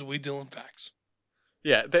opinions, we deal in facts.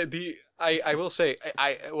 Yeah, I will say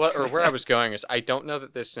where I was going is I don't know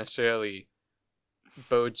that this necessarily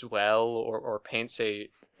bodes well or paints a.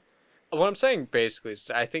 What I'm saying basically is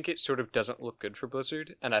that I think it sort of doesn't look good for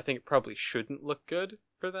Blizzard, and I think it probably shouldn't look good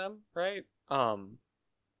for them, right?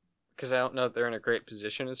 Because I don't know that they're in a great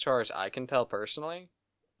position as far as I can tell personally.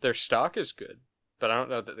 Their stock is good, but I don't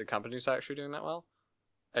know that the company's actually doing that well,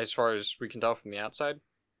 as far as we can tell from the outside.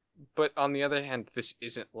 But on the other hand, this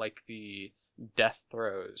isn't like the death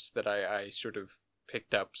throes that I sort of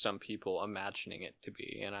picked up some people imagining it to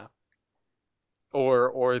be, you know?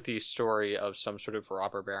 Or the story of some sort of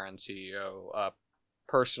robber baron CEO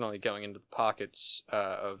personally going into the pockets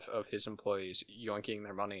of his employees, yoinking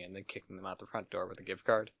their money, and then kicking them out the front door with a gift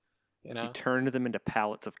card, you know? He turned them into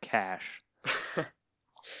pallets of cash.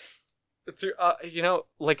 You know,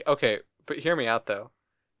 like, okay, but hear me out though,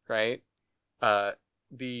 right?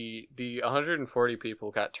 The 140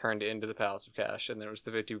 people got turned into the pallets of cash, and there was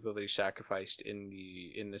the 50 people they sacrificed in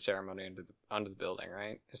the ceremony under the building,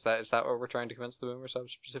 right? Is that what we're trying to convince the boomers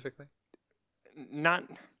of specifically? Not,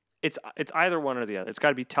 it's either one or the other. It's got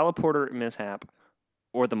to be teleporter mishap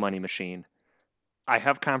or the money machine. I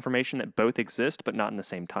have confirmation that both exist, but not in the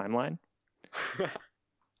same timeline.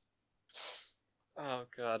 Oh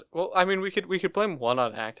god. Well, I mean, we could blame one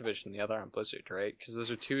on Activision, the other on Blizzard, right? Because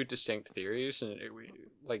those are two distinct theories, and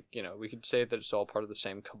we could say that it's all part of the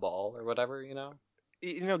same cabal or whatever, you know.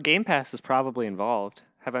 You know, Gamepass is probably involved.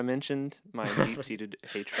 Have I mentioned my deep-seated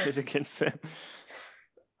hatred against them?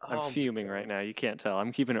 I'm fuming right now. You can't tell.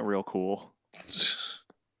 I'm keeping it real cool.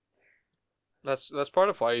 That's part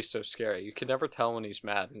of why he's so scary. You can never tell when he's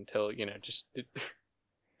mad until just.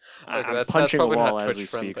 I'm punching a wall as we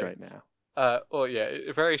speak right now. Well, yeah,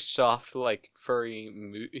 a very soft, like,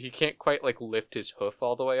 furry he can't quite, like, lift his hoof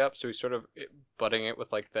all the way up, so he's sort of butting it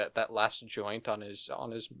with, like, that last joint on his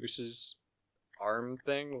moose's arm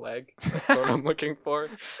thing, leg. That's what I'm looking for.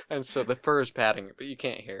 And so the fur is patting it, but you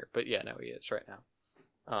can't hear it. But yeah, no, he is right now.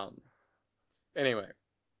 Anyway.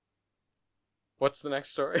 What's the next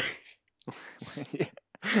story?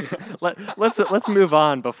 Let's move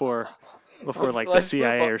on before like the let's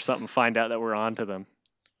CIA or something find out that we're onto them.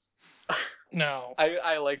 Now,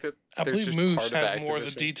 I like that. I believe Moose has more of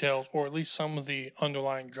the Activision. details, or at least some of the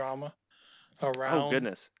underlying drama around Oh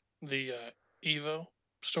goodness. the Evo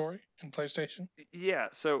story in PlayStation. Yeah,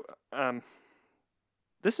 so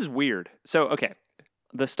this is weird. So okay,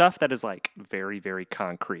 the stuff that is like very, very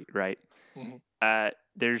concrete, right? Mm-hmm.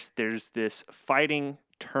 There's this fighting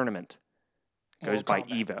tournament goes by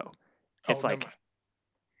Evo. It's like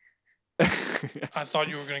I thought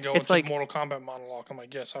you were going to go into the Mortal Kombat monologue. I'm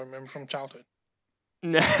like, yes, I remember from childhood.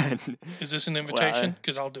 Is this an invitation?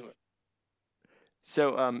 Because I'll do it.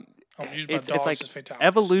 So I'll use my dogs it's like as fatalities.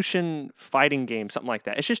 Evolution fighting game, something like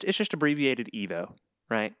that. It's just abbreviated Evo,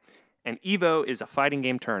 right? And Evo is a fighting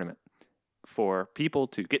game tournament for people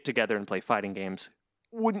to get together and play fighting games.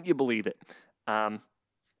 Wouldn't you believe it?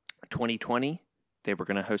 2020, they were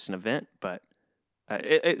going to host an event, but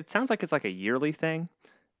it sounds like it's like a yearly thing.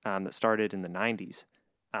 That started in the 90s.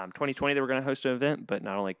 2020, they were going to host an event, but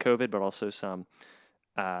not only COVID, but also some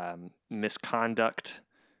misconduct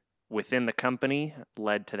within the company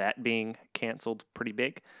led to that being canceled pretty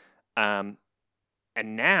big. And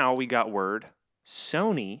now we got word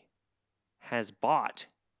Sony has bought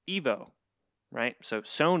Evo, right? So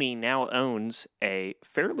Sony now owns a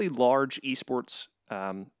fairly large esports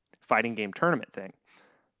fighting game tournament thing.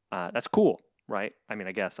 That's cool, right? I mean,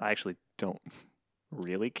 I guess I actually don't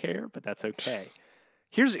really care, but that's okay.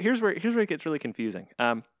 Here's where it gets really confusing.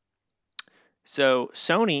 So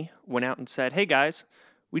Sony went out and said, "Hey guys,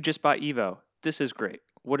 we just bought Evo. This is great.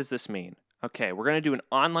 What does this mean? Okay, we're going to do an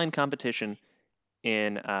online competition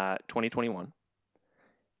in 2021,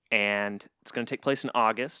 and it's going to take place in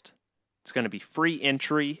August. It's going to be free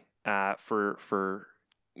entry for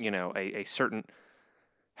a certain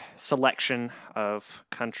selection of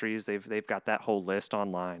countries. They've got that whole list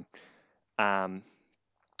online."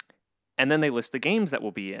 And then they list the games that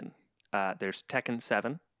will be in. There's Tekken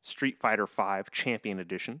 7, Street Fighter 5 Champion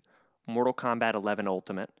Edition, Mortal Kombat 11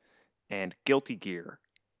 Ultimate, and Guilty Gear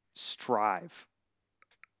Strive.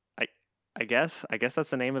 I guess that's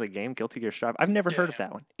the name of the game, Guilty Gear Strive. I've never heard of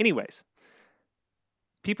that one. Anyways,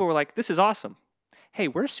 people were like, "This is awesome. Hey,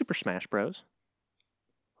 where's Super Smash Bros?"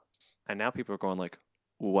 And now people are going like,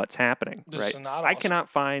 "What's happening?" This right? is not I awesome. cannot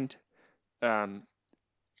find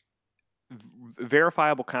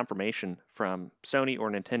verifiable confirmation from Sony or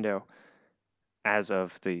Nintendo as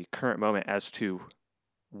of the current moment as to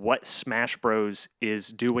what Smash Bros is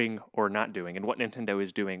doing or not doing, and what Nintendo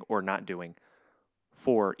is doing or not doing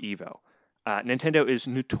for Evo. Nintendo is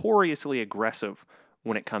notoriously aggressive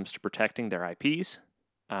when it comes to protecting their IPs.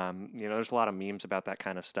 There's a lot of memes about that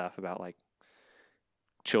kind of stuff, about like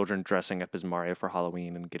children dressing up as Mario for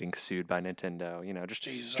Halloween and getting sued by Nintendo.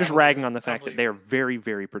 Just ragging on the fact that they are very,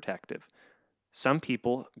 very protective. Some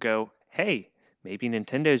people go, "Hey, maybe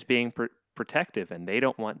Nintendo's being protective, and they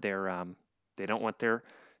don't want their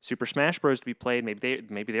Super Smash Bros. To be played.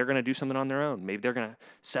 Maybe they're going to do something on their own. Maybe they're going to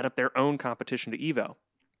set up their own competition to Evo."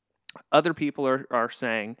 Other people are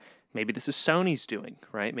saying maybe this is Sony's doing,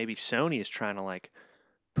 right? Maybe Sony is trying to like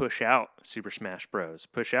push out Super Smash Bros.,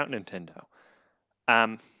 push out Nintendo.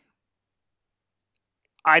 I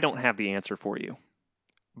don't have the answer for you.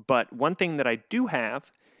 But one thing that I do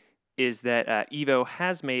have is that Evo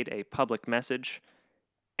has made a public message,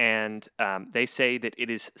 and they say that it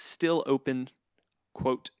is still open,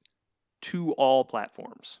 quote, to all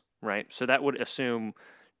platforms, right? So that would assume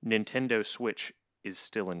Nintendo Switch is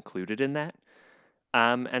still included in that.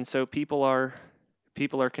 And so people are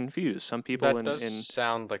confused. Some people that does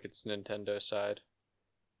sound like it's Nintendo side.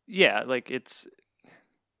 Yeah, like it's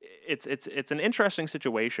an interesting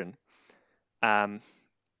situation.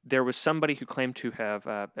 There was somebody who claimed to have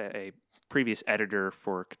a previous editor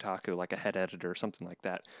for Kotaku, like a head editor or something like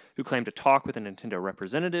that, who claimed to talk with a Nintendo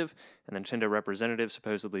representative, and the Nintendo representative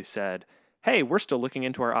supposedly said, "Hey, we're still looking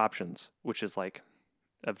into our options," which is like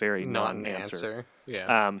a very non-answer.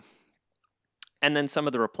 Yeah. And then some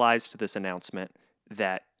of the replies to this announcement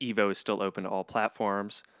that Evo is still open to all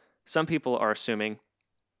platforms. Some people are assuming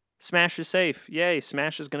Smash is safe. Yay,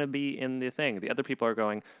 Smash is going to be in the thing. The other people are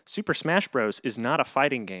going, Super Smash Bros. Is not a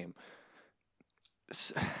fighting game.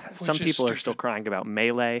 Some people are still crying about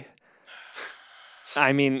Melee.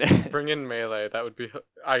 I mean... Bring in Melee. That would be...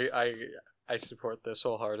 I support this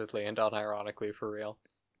wholeheartedly and unironically for real.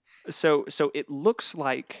 So it looks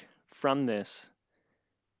like from this,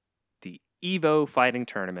 the Evo fighting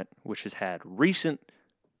tournament, which has had recent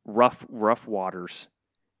rough waters,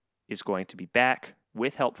 is going to be back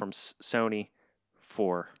with help from Sony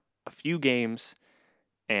for a few games.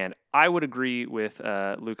 And I would agree with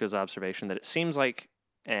Luca's observation that it seems like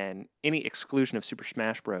any exclusion of Super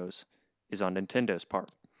Smash Bros. Is on Nintendo's part.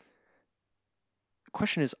 The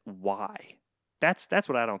question is why? That's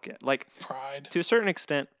what I don't get. Like, pride. To a certain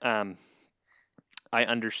extent, I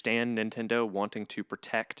understand Nintendo wanting to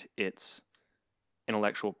protect its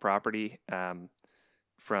intellectual property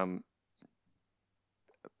from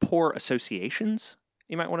poor associations,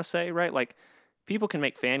 you might want to say, right? Like, people can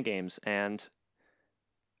make fan games, and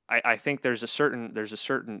I think there's a certain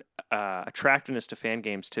attractiveness to fan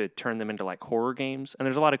games to turn them into like horror games, and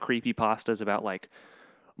there's a lot of creepypastas about like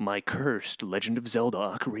my cursed Legend of Zelda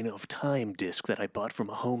Ocarina of Time disc that I bought from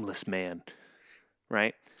a homeless man,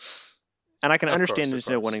 right? And I can understand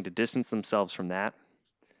Nintendo wanting to distance themselves from that.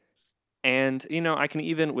 And, I can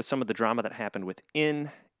even, with some of the drama that happened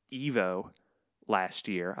within Evo last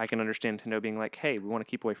year, I can understand Nintendo being like, hey, we want to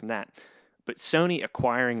keep away from that. But Sony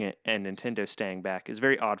acquiring it and Nintendo staying back is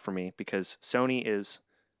very odd for me, because Sony is,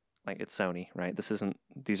 like, it's Sony, right?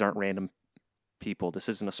 These aren't random people. This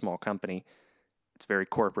isn't a small company. It's very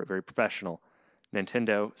corporate, very professional.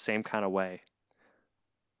 Nintendo, same kind of way.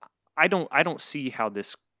 I don't see how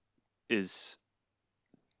this is.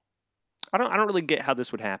 I don't really get how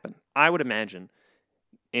this would happen. I would imagine,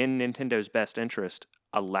 in Nintendo's best interest,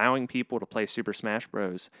 allowing people to play Super Smash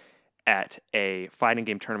Bros. At a fighting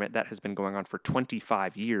game tournament that has been going on for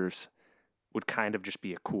 25 years would kind of just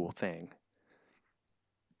be a cool thing.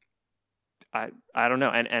 I don't know,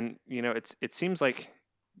 and it seems like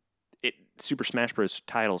Super Smash Bros.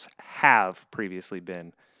 Titles have previously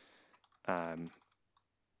been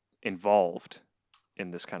involved in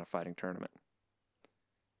this kind of fighting tournament.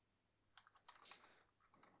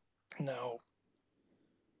 Now,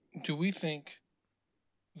 do we think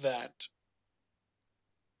that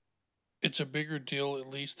it's a bigger deal, at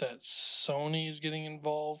least, that Sony is getting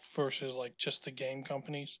involved versus like just the game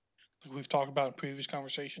companies, like we've talked about in previous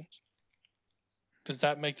conversations? Does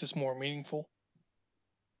that make this more meaningful,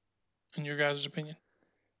 in your guys' opinion?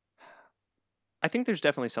 I think there's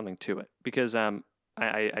definitely something to it, because I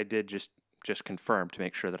did just confirm to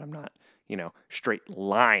make sure that I'm not straight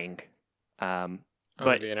lying.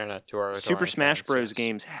 But the internet to our Super adoring Smash fans, Bros. yes.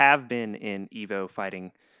 games have been in Evo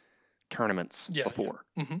fighting tournaments before.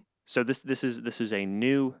 Yeah. Mm-hmm. So this is a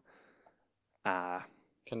new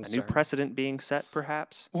Concern. precedent being set,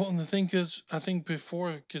 perhaps. Well, and the thing is, I think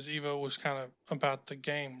before, because Evo was kind of about the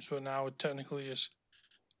games, but now it technically is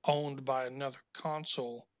owned by another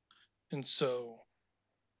console, and so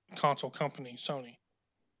console company Sony,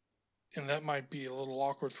 and that might be a little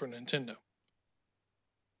awkward for Nintendo.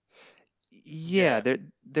 Yeah,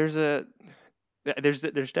 there's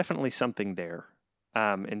definitely something there,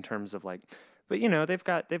 in terms of like, but they've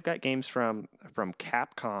got games from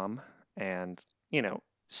Capcom and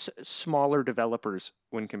smaller developers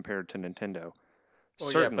when compared to Nintendo,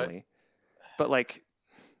 certainly, but like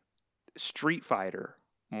Street Fighter,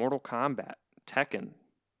 Mortal Kombat, Tekken,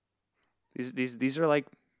 these are like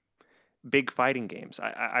big fighting games.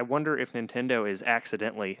 I wonder if Nintendo is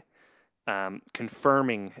accidentally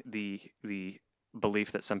confirming the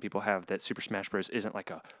belief that some people have that Super Smash Bros. Isn't like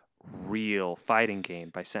a real fighting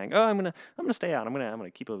game by saying, "Oh, I'm gonna stay out. I'm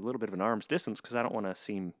gonna keep a little bit of an arm's distance because I don't want to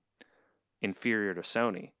seem inferior to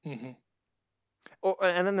Sony." Mm-hmm.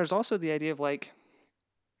 And then there's also the idea of like,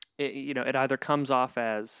 it either comes off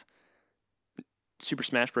as Super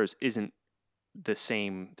Smash Bros. Isn't the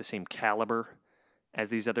same caliber as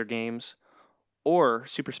these other games, or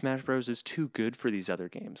Super Smash Bros. Is too good for these other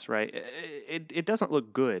games, right? It doesn't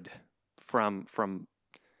look good from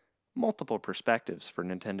multiple perspectives for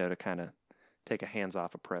Nintendo to kind of take a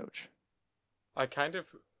hands-off approach. I kind of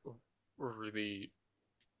really...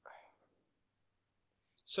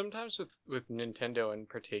 Sometimes with Nintendo in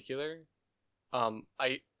particular,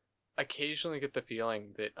 I occasionally get the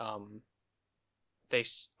feeling that they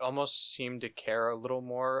almost seem to care a little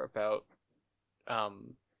more about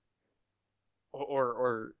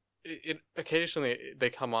or it occasionally they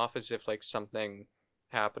come off as if like something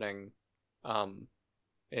happening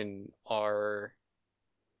in our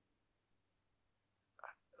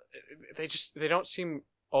they don't seem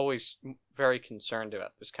always very concerned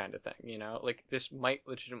about this kind of thing, like this might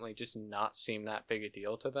legitimately just not seem that big a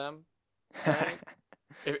deal to them, right?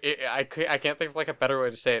 I can't think of like a better way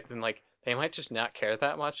to say it than like they might just not care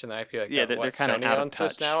that much, and then I feel like they're kind of Sony out of owns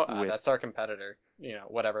this touch now. with... That's our competitor,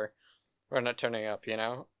 whatever. We're not turning up,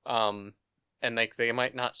 and like they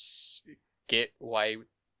might not get why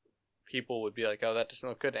people would be like, oh, that doesn't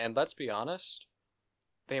look good. And let's be honest,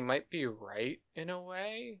 they might be right in a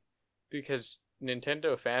way, because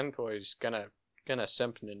Nintendo fanboys gonna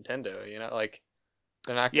simp Nintendo, like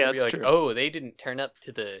they're not gonna be like, true. oh, they didn't turn up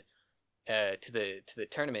to the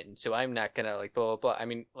tournament, and so I'm not gonna like blah blah blah. I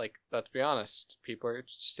mean, like, let's be honest, people are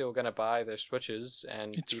still gonna buy their Switches,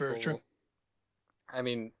 and It's very true. I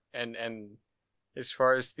mean, and as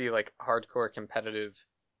far as the like hardcore competitive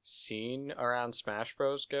scene around Smash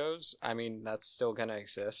Bros goes, I mean, that's still gonna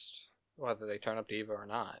exist whether they turn up to Evo or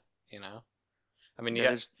not. I mean,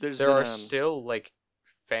 there are still like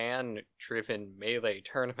fan-driven Melee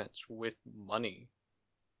tournaments with money,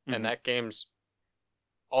 and that game's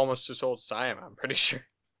almost as old as I am, I'm pretty sure.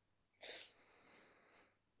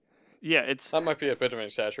 Yeah, that might be a bit of an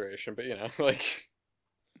exaggeration, but like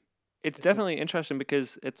it's definitely interesting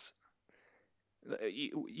because it's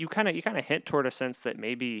you kind of hint toward a sense that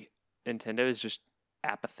maybe Nintendo is just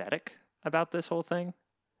apathetic about this whole thing.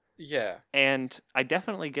 Yeah. And I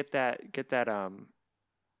definitely get that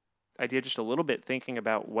idea just a little bit, thinking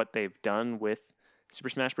about what they've done with Super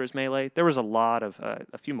Smash Bros. Melee. There was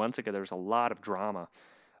a few months ago, there was a lot of drama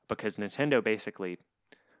because Nintendo basically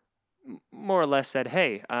more or less said,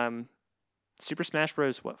 hey, Super Smash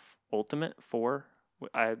Bros. Ultimate 4?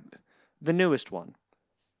 The newest one.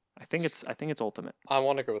 I think it's Ultimate. I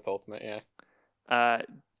want to go with Ultimate, yeah.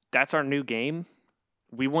 That's our new game.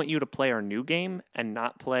 We want you to play our new game and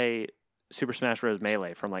not play Super Smash Bros.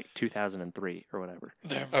 Melee from like 2003 or whatever.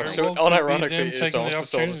 So unironically, it's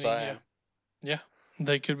almost as old as I am. Yeah,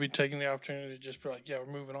 they could be taking the opportunity to just be like, yeah,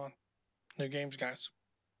 we're moving on. New games, guys.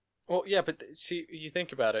 Well, yeah, but see, you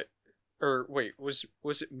think about it. Or wait, was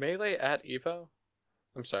it Melee at Evo?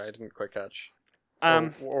 I'm sorry, I didn't quite catch.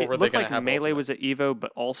 Or it looked like Melee was at Evo,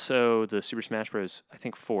 but also the Super Smash Bros. I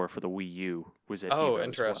think 4 for the Wii U was at Evo. Oh,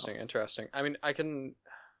 interesting, interesting. I mean,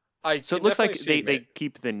 so it looks like they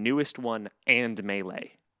keep the newest one and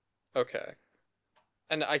Melee. Okay.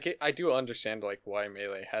 And I do understand like why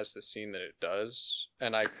Melee has the scene that it does,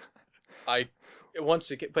 and I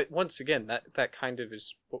once again that kind of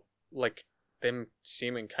is like them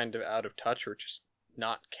seeming kind of out of touch or just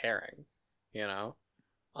not caring,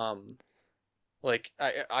 Like,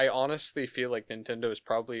 I honestly feel like Nintendo is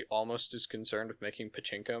probably almost as concerned with making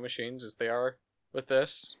pachinko machines as they are with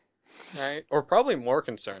this, right? Or probably more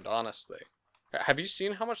concerned, honestly. Have you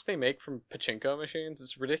seen how much they make from pachinko machines?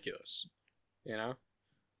 It's ridiculous. You know?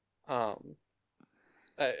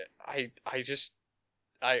 I just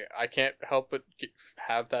I can't help but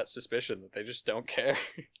have that suspicion that they just don't care.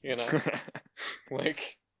 You know?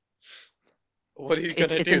 Like, what are you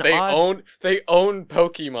gonna do? They own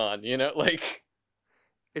Pokemon, you know? Like,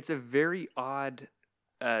 it's a very odd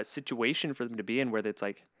situation for them to be in, where it's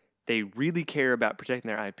like they really care about protecting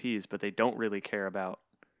their IPs, but they don't really care about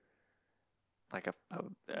like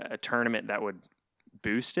a tournament that would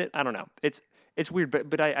boost it. I don't know. It's weird,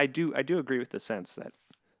 but I do agree with the sense that,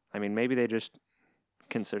 I mean, maybe they just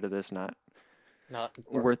consider this not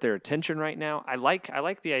worth their attention right now. I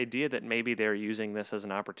like the idea that maybe they're using this as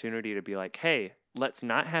an opportunity to be like, hey, let's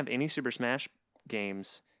not have any Super Smash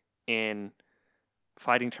games in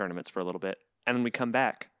fighting tournaments for a little bit, and then we come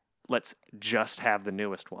back. Let's just have the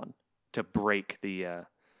newest one to break the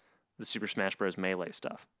Super Smash Bros. Melee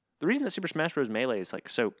stuff. The reason that Super Smash Bros. Melee is like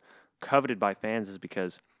so coveted by fans is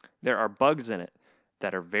because there are bugs in it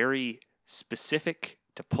that are very specific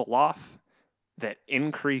to pull off, that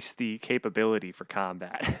increase the capability for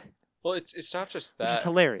combat. Well, it's not just that. Which is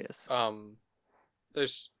hilarious.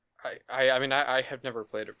 There's I mean I have never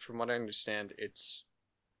played it. From what I understand, it's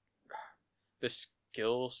the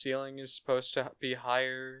skill ceiling is supposed to be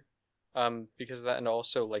higher, because of that, and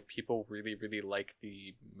also like people really like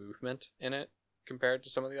the movement in it compared to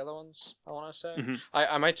some of the other ones. I want to say. Mm-hmm.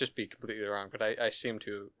 I might just be completely wrong, but I seem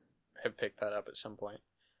to have picked that up at some point.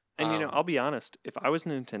 And I'll be honest. If I was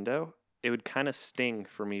Nintendo, it would kind of sting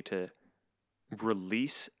for me to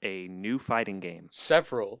release a new fighting game.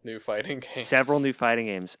 Several new fighting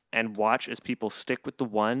games. And watch as people stick with the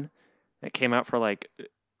one that came out for like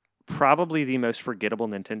probably the most forgettable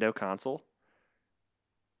Nintendo console,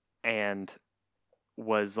 and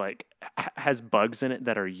was like has bugs in it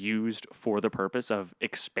that are used for the purpose of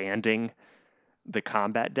expanding the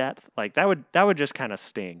combat depth. Like that would just kind of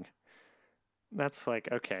sting. That's like,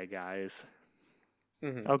 okay, guys.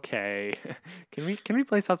 Mm-hmm. Okay, can we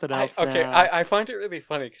play something else? I find it really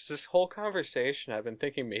funny because this whole conversation, I've been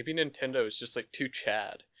thinking maybe Nintendo is just like too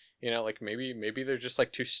Chad. You know, like maybe they're just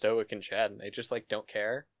like too stoic and Chad, and they just like don't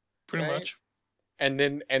care. Pretty much. And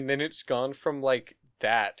then it's gone from like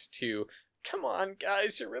that to, come on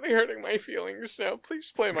guys, you're really hurting my feelings now. Please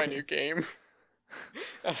play my new game.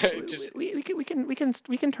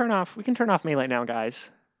 We can turn off Melee now,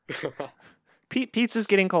 guys. Pizza's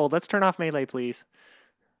getting cold. Let's turn off Melee, please.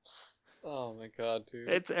 Oh my god, dude.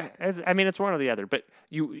 It's one or the other, but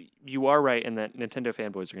you are right in that Nintendo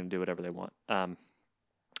fanboys are going to do whatever they want.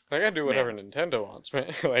 I gotta do whatever Nintendo wants,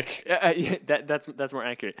 man. Like that's more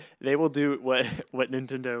accurate. They will do what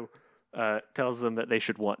Nintendo tells them that they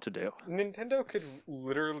should want to do. Nintendo could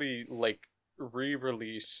literally like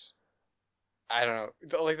re-release, I don't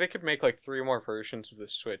know, like they could make like 3 more versions of the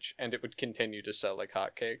Switch and it would continue to sell like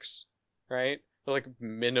hotcakes, right? But like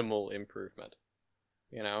minimal improvement,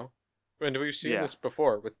 you know? And we've seen this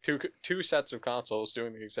before with two sets of consoles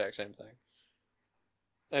doing the exact same thing,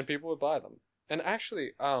 and people would buy them. And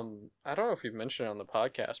actually, I don't know if you've mentioned it on the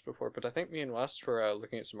podcast before, but I think me and Wes were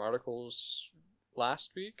looking at some articles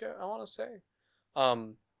last week, I want to say.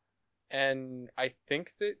 And I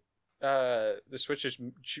think that the Switch has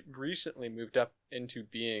recently moved up into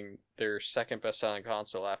being their second best-selling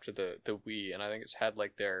console after the Wii, and I think it's had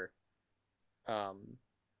like their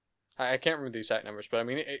I can't remember the exact numbers, but I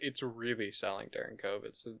mean it's really selling during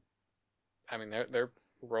COVID. So, I mean they're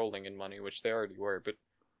rolling in money, which they already were, but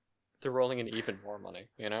they're rolling in even more money.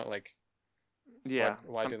 You know, like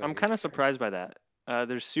why I'm kind of surprised by that.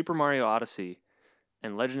 There's Super Mario Odyssey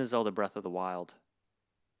and Legend of Zelda Breath of the Wild.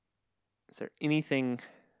 Is there anything?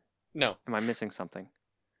 No. Am I missing something?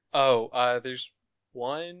 Oh, there's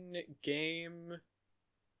one game.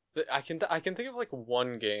 I can think of like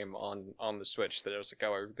one game on the Switch that I was like,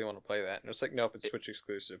 oh, I really want to play that, and it's like, nope, it's Switch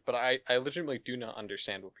exclusive. But I legitimately do not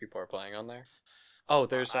understand what people are playing on there. Oh,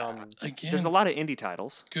 there's again, there's a lot of indie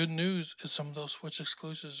titles. Good news is some of those Switch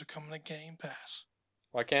exclusives are coming to Game Pass.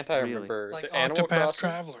 Why can't I remember like the Animal Octopath Crossing?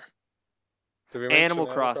 Traveler? Animal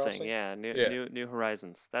Crossing, yeah, New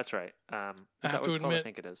Horizons. That's right. I have to admit, I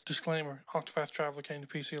think it is. Disclaimer: Octopath Traveler came to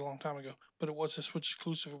PC a long time ago, but it was a Switch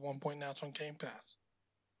exclusive at one point. Now it's on Game Pass.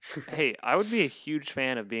 Hey, I would be a huge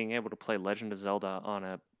fan of being able to play Legend of Zelda on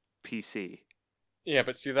a PC. Yeah,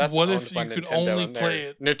 but see, that's what owned if by you could Nintendo only and play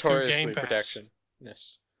it notoriously through Game Pass?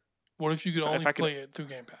 protectionist. What if you could only play it through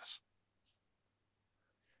Game Pass?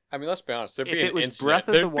 I mean, let's be honest. There'd If be it an was incident. Breath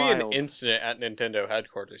of the There'd be an Wild- incident at Nintendo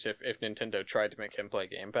headquarters if Nintendo tried to make him play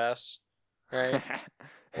Game Pass. right?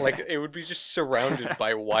 Like, it would be just surrounded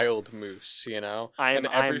by wild moose, you know? I am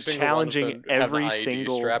challenging one of them have an every IED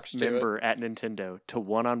single strapped to it. member at Nintendo to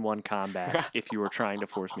one-on-one combat if you were trying to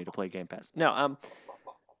force me to play Game Pass. No,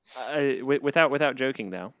 without joking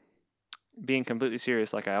though, being completely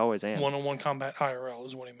serious like I always am. One-on-one combat IRL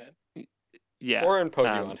is what he meant. Yeah. Or in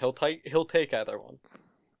Pokemon, he'll take either one.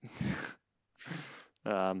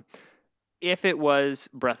 If it was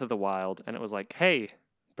Breath of the Wild and it was like, hey,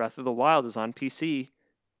 Breath of the Wild is on PC,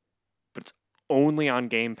 but it's only on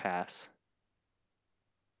Game Pass,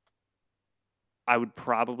 I would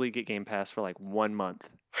probably get Game Pass for like 1 month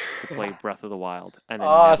to play Breath of the Wild. And then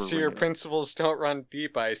never So your renew. principles don't run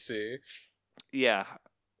deep, I see. Yeah.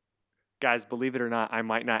 Guys, believe it or not, I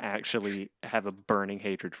might not actually have a burning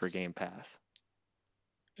hatred for Game Pass.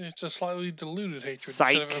 It's a slightly diluted hatred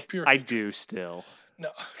Psych, instead of a pure I hatred. do still. No.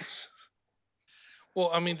 Well,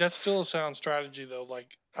 I mean, that's still a sound strategy, though.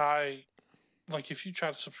 If you try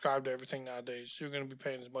to subscribe to everything nowadays, you're going to be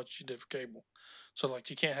paying as much as you did for cable. So, like,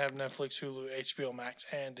 you can't have Netflix, Hulu, HBO Max,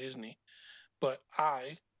 and Disney. But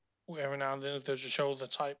every now and then, if there's a show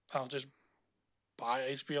that's hype, I'll just buy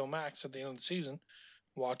HBO Max at the end of the season,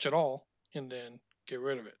 watch it all, and then get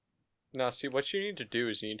rid of it. No, see, what you need to do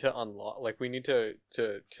is you need to unlock, like, we need to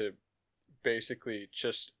basically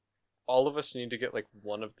just, all of us need to get, like,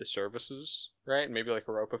 one of the services, right? And maybe, like,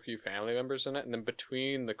 rope a few family members in it, and then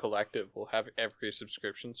between the collective, we'll have every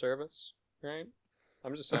subscription service, right?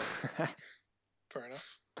 I'm just saying. Fair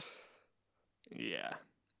enough. Yeah.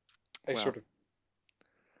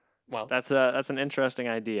 Well, that's an interesting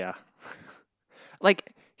idea.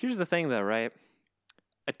 Like, here's the thing, though, right?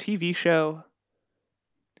 A TV show,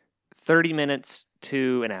 30 minutes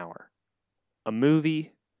to an hour. A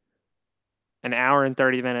movie, an hour and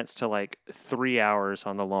 30 minutes to like 3 hours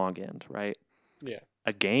on the long end, right? Yeah.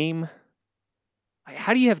 A game,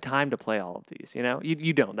 how do you have time to play all of these? You know,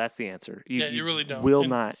 you don't. That's the answer. You really don't. Will And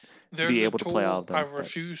not be able to play all of them. I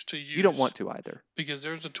refuse to use. You don't want to either. Because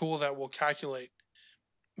there's a tool that will calculate,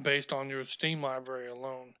 based on your Steam library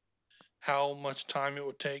alone, how much time it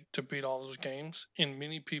would take to beat all those games. And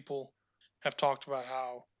many people have talked about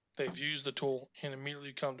how they've used the tool and immediately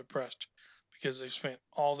become depressed because they spent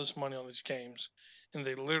all this money on these games and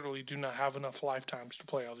they literally do not have enough lifetimes to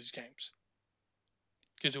play all these games.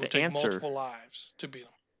 Because it would take multiple lives to beat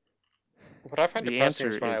them. What I find depressing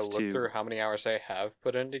is when I look through how many hours I have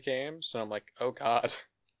put into games, and I'm like, oh god.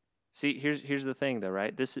 See, here's the thing, though,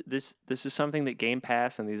 right? This is something that Game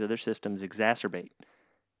Pass and these other systems exacerbate.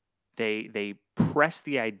 They press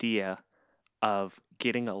the idea of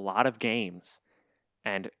getting a lot of games,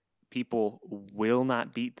 and people will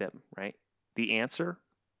not beat them, right? The answer: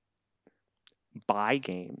 buy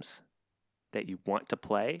games that you want to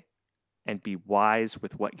play, and be wise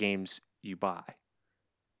with what games you buy.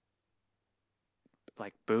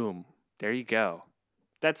 Like, boom, there you go.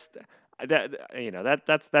 That's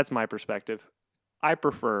my perspective. I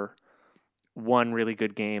prefer one really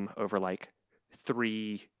good game over like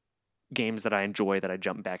 3 games that I enjoy that I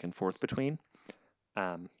jump back and forth between.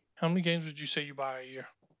 How many games would you say you buy a year?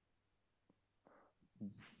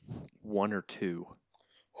 1 or 2.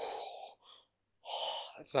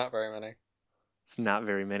 That's not very many. It's not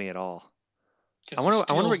very many at all. I wonder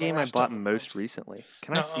what game I bought most right? recently.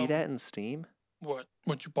 Can I see that in Steam? What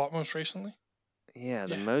you bought most recently? Yeah,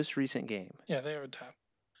 the most recent game. Yeah, they have a tab.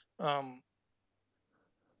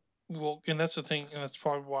 Well, and that's the thing, and that's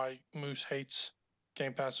probably why Moose hates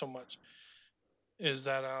Game Pass so much, is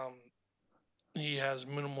that he has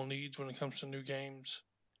minimal needs when it comes to new games.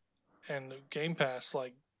 And Game Pass,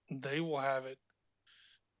 like, they will have it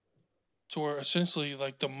to where essentially,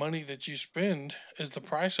 like, the money that you spend is the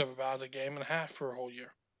price of about a game and a half for a whole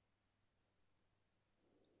year.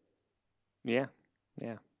 Yeah.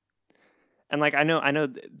 And like I know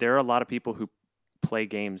there are a lot of people who play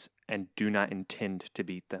games and do not intend to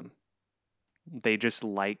beat them. They just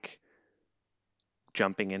like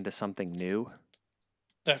jumping into something new.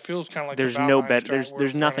 That feels kind of like there's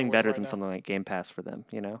nothing better than something like Game Pass for them,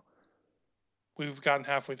 you know. We've gotten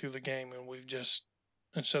halfway through the game and we've just,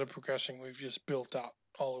 instead of progressing, we've just built out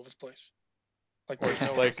all over the place. Like there's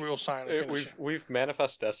no real sign of finishing. We've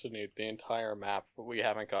manifest destinied the entire map, but we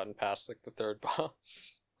haven't gotten past like the third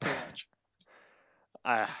boss. Pretty much.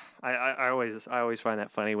 I always find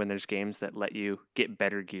that funny when there's games that let you get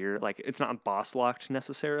better gear. Like, it's not boss locked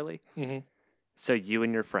necessarily. Mm-hmm. So you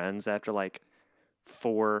and your friends, after like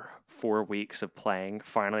four weeks of playing,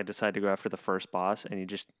 finally decide to go after the first boss, and you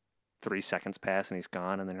just 3 seconds pass and he's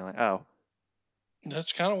gone, and then you're like, oh.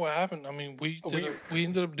 That's kind of what happened. I mean, we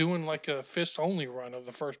ended up doing like a fists only run of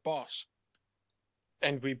the first boss,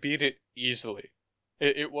 and we beat it easily.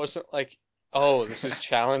 It wasn't like Oh, this is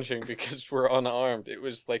challenging because we're unarmed. It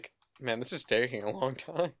was like, man, this is taking a long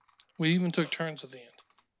time. We even took turns at the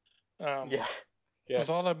end. Yeah. With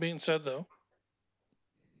all that being said, though,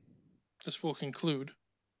 this will conclude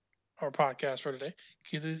our podcast for today.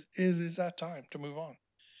 It is that time to move on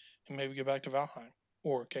and maybe get back to Valheim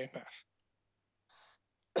or Gamepass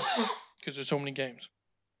because there's so many games.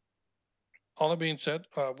 All that being said,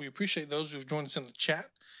 we appreciate those who've joined us in the chat.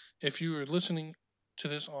 If you are listening to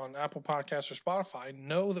this on Apple Podcasts or Spotify,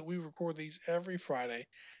 know that we record these every Friday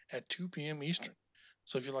at 2 p.m. Eastern.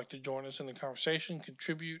 So if you'd like to join us in the conversation,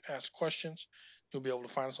 contribute, ask questions, you'll be able to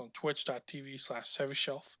find us on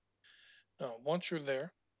twitch.tv/Heavyshelf. Once you're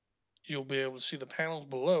there, you'll be able to see the panels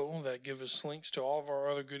below that give us links to all of our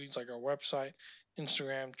other goodies like our website,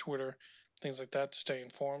 Instagram, Twitter, things like that to stay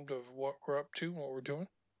informed of what we're up to and what we're doing.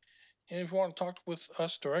 And if you want to talk with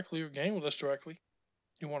us directly or game with us directly,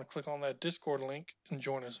 you want to click on that Discord link and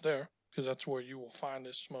join us there because that's where you will find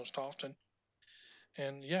us most often.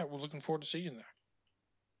 And yeah, we're looking forward to seeing you there.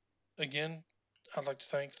 Again, I'd like to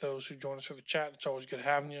thank those who joined us for the chat. It's always good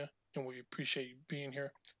having you, and we appreciate you being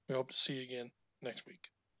here. We hope to see you again next week.